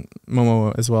have, and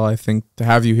Momo as well, I think, to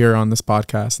have you here on this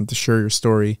podcast and to share your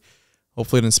story.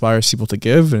 Hopefully it inspires people to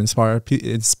give, and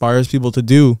inspires people to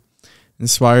do,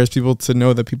 inspires people to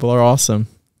know that people are awesome,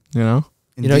 you know?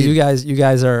 Indeed. You know, you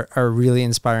guys are really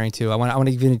inspiring too. I want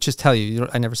to even just tell you,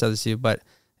 I never said this to you, but,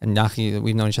 and Naki,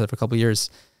 we've known each other for a couple of years.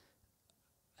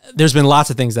 There's been lots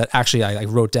of things that actually I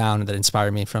wrote down that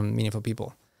inspired me from meaningful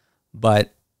people.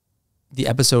 But the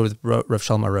episode with Rav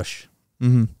Shalom Arush,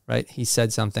 right? He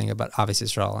said something about Ahavas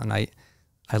Yisrael, and I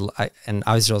and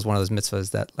Ahavas Yisrael is one of those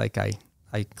mitzvahs that like I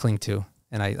cling to,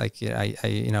 and I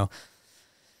you know,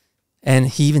 and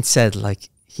he even said, like,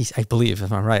 I believe,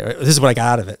 if I'm right, this is what I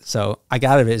got out of it. So I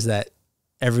got out of it is that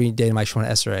every day in my Shemona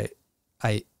Esrei,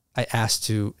 I asked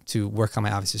to work on my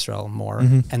Ahavas Yisrael more,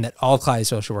 and that all Klal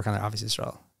Yisrael should work on their Ahavas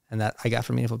Yisrael, and that I got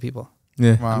from meaningful people.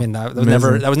 Yeah, wow. I mean, that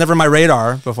was never my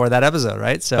radar before that episode,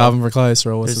 right? So daven for Klal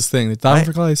Yisrael was his thing. Daven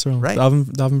for Klal Yisrael, right?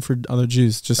 Daven for other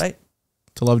Jews. Just right.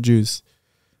 to love Jews.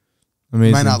 You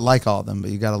Amazing. might not like all of them,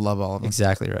 but you got to love all of them.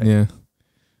 Exactly right. Yeah.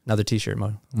 Another T-shirt,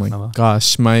 Oh my Momo.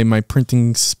 gosh, my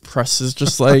printing press is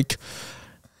just like.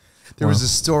 There was a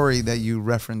story that you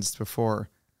referenced before.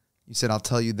 You said, I'll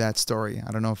tell you that story.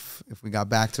 I don't know if we got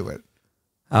back to it.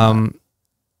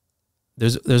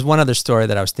 There's one other story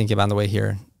that I was thinking about on the way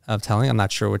here of telling. I'm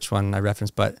not sure which one I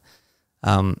referenced, but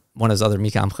one of those other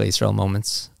Mika Amcha Yisrael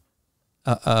moments.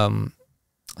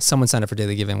 Someone signed up for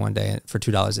daily giving one day for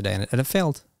 $2 a day, and it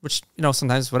failed. Which, you know,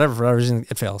 sometimes for whatever reason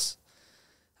it fails.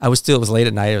 It was late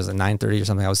at night. It was like 9:30 or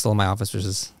something. I was still in my office, which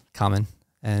is common.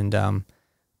 And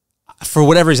for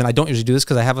whatever reason, I don't usually do this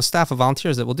because I have a staff of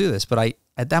volunteers that will do this. But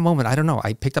at that moment, I don't know.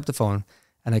 I picked up the phone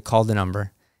and I called the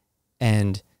number,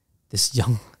 and this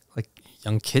young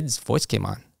kid's voice came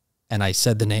on, and I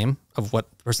said the name of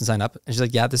what person signed up, and she's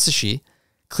like, "Yeah, this is she."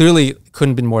 Clearly,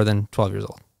 couldn't have been more than 12 years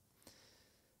old.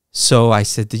 So I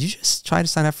said, "Did you just try to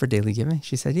sign up for daily giving?"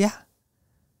 She said, "Yeah."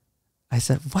 I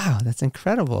said, "Wow, that's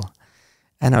incredible."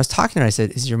 And I was talking to her. I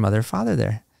said, "Is your mother or father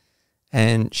there?"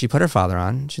 And she put her father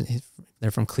on.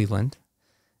 They're from Cleveland.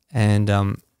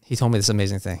 And he told me this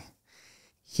amazing thing.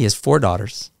 He has 4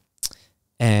 daughters.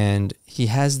 And he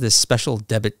has this special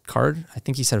debit card. I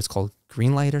think he said it's called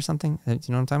Green Light or something. Do you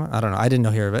know what I'm talking about? I don't know. I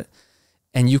didn't hear of it.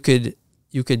 And you could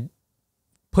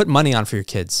put money on for your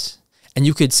kids. And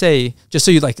you could say, just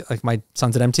so you like my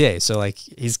son's at MTA. So like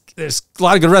there's a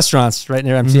lot of good restaurants right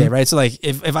near MTA, right? So like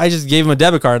if I just gave him a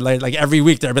debit card, like every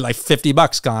week there'd be like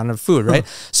 $50 gone of food, right?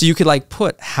 So you could like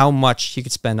put how much he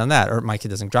could spend on that. Or my kid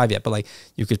doesn't drive yet, but like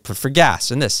you could put for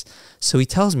gas and this. So he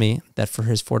tells me that for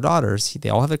his 4 daughters, they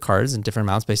all have their cards in different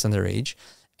amounts based on their age.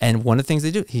 And one of the things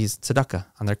they do, he's tzedakah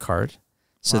on their card.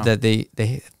 So that they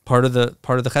part of the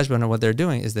cheshbon of what they're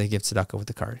doing is they give tzedakah with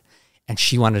the card. And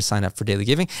she wanted to sign up for daily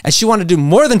giving, and she wanted to do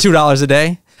more than $2 a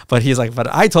day. But he's like, but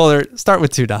I told her, start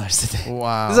with $2 a day.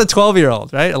 Wow. This is a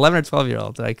 12-year-old, right? 11 or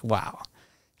 12-year-old. Like, wow.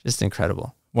 Just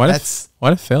incredible. Why'd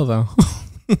it fail though?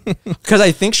 Because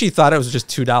I think she thought it was just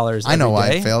 $2 I know every why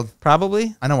day, it failed.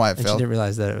 Probably. I know why it And she failed. didn't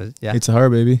realize that it was, yeah. It's a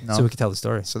horror, baby. No. So we can tell the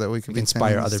story. So that we can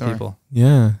Inspire other people.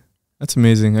 Yeah, that's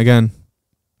amazing. Again,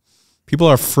 people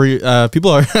are free. People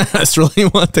are. Sruly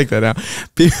want to take that out.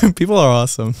 People are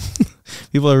awesome.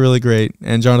 People are really great.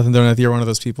 And Jonathan Donath, you're one of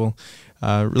those people.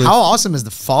 Really, How awesome is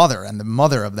the father and the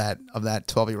mother of that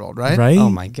 12-year-old, right? right? Oh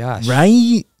my gosh.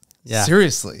 Right? Yeah.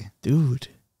 Seriously. Dude.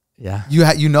 Yeah.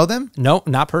 You know them? No,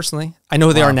 not personally. I know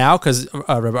who they Wow. are now because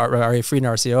Ari Frieden,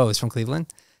 our CEO, is from Cleveland.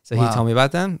 So Wow. he told me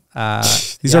about them.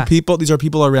 These are people. These are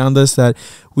people around us that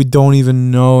we don't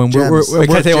even know, and Gems. Wait,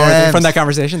 can I tell you one more thing Gems. from that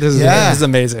conversation? This Yeah. is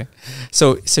amazing.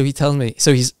 So he tells me.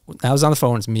 So I was on the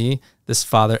phone. It's me, this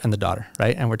father, and the daughter,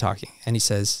 right? And we're talking. And he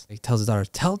tells his daughter,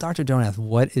 "Tell Dr. Donath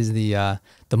what is the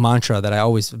mantra that I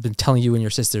always have been telling you and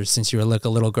your sisters since you were like a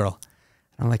little girl."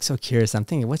 And I'm like so curious. I'm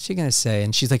thinking, what's she gonna say?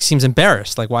 And she's like, seems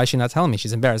embarrassed. Like, why is she not telling me?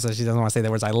 She's embarrassed. So she doesn't want to say the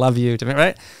words "I love you" to me,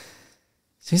 right?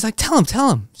 So he's like, "Tell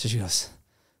him." So she goes,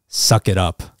 "Suck it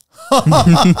up."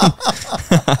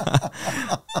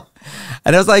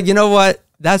 And I was like, you know what?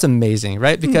 That's amazing,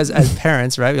 right? Because as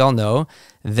parents, right, we all know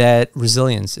that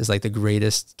resilience is like the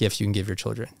greatest gift you can give your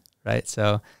children, right?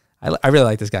 So I really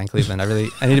like this guy in Cleveland. I need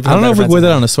to. I don't know if we put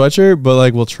that on a sweatshirt, but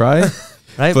like we'll try.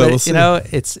 Right, but but we'll see. you know,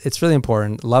 it's really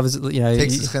important. Love is, you know,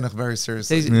 Takes his chinuch very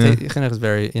seriously. chinuch is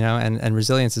very, you know, and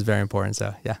resilience is very important.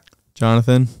 So yeah,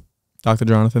 Jonathan, Dr.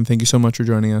 Jonathan, thank you so much for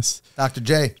joining us. Dr.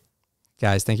 J,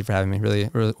 guys, thank you for having me. Really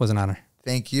was an honor.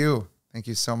 thank you. Thank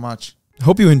you so much. I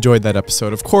hope you enjoyed that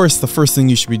episode. Of course, the first thing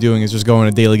you should be doing is just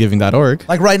going to dailygiving.org.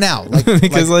 Like right now. Like,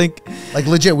 Because like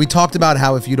legit, we talked about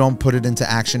how if you don't put it into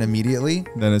action immediately,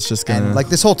 then it's just gonna and like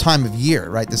this whole time of year,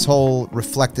 right? This whole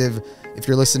reflective, if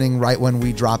you're listening right when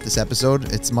we drop this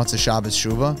episode, it's Matzah Shabbos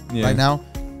Shuva right now.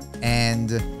 And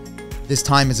this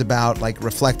time is about like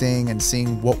reflecting and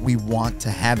seeing what we want to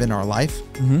have in our life.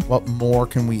 What more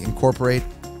can we incorporate?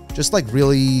 Just like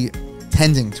really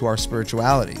tending to our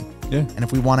spirituality. Yeah. And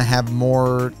if we want to have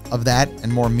more of that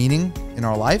and more meaning in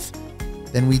our life,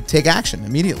 then we take action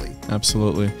immediately.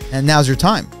 Absolutely. And now's your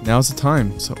time. Now's the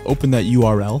time. So open that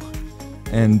URL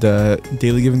and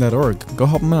dailygiving.org. Go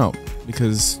help them out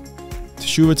because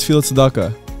Teshuva Tefillah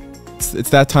Tzedakah. It's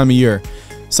that time of year.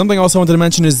 Something else I wanted to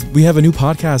mention is we have a new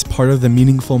podcast, part of the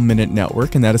Meaningful Minute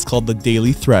Network, and that is called The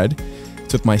Daily Thread.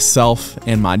 It's with myself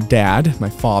and my dad, my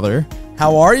father.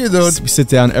 How are you, dude? We sit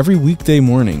down every weekday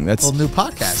morning. That's Well, new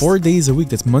podcast. 4 days a week.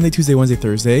 That's Monday, Tuesday, Wednesday,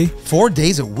 Thursday. 4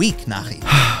 days a week, Nachi.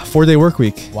 4-day work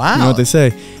week. Wow. You know what they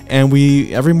say. And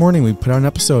every morning we put out an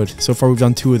episode. So far we've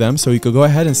done 2 of them. So you could go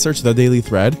ahead and search The Daily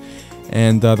Thread.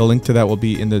 And the link to that will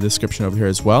be in the description over here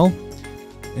as well.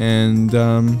 And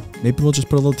maybe we'll just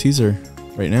put a little teaser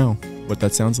right now. what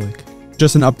that sounds like.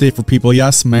 Just an update for people.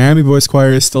 Yes, Miami Boys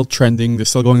Choir is still trending. They're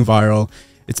still going viral.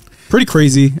 It's pretty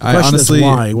crazy. I Question honestly, is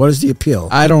why? What is the appeal?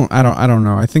 I don't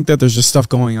know. I think that there's just stuff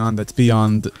going on that's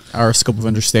beyond our scope of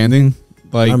understanding.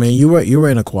 Like, I mean, you were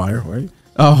in a choir, right?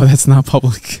 oh, that's not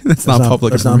public. That's not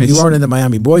public information. You weren't in the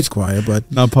Miami Boys Choir, but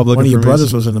Not public one of your information.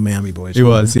 brothers was in the Miami Boys. He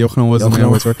Choir. was. Yochanan was in the Yochanan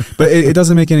Miami Boys Choir. But it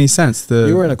doesn't make any sense.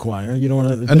 You were in a choir. You don't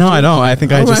want to. No, I don't. I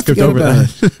think I just skipped over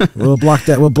that. We'll block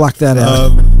that. We'll block that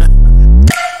out.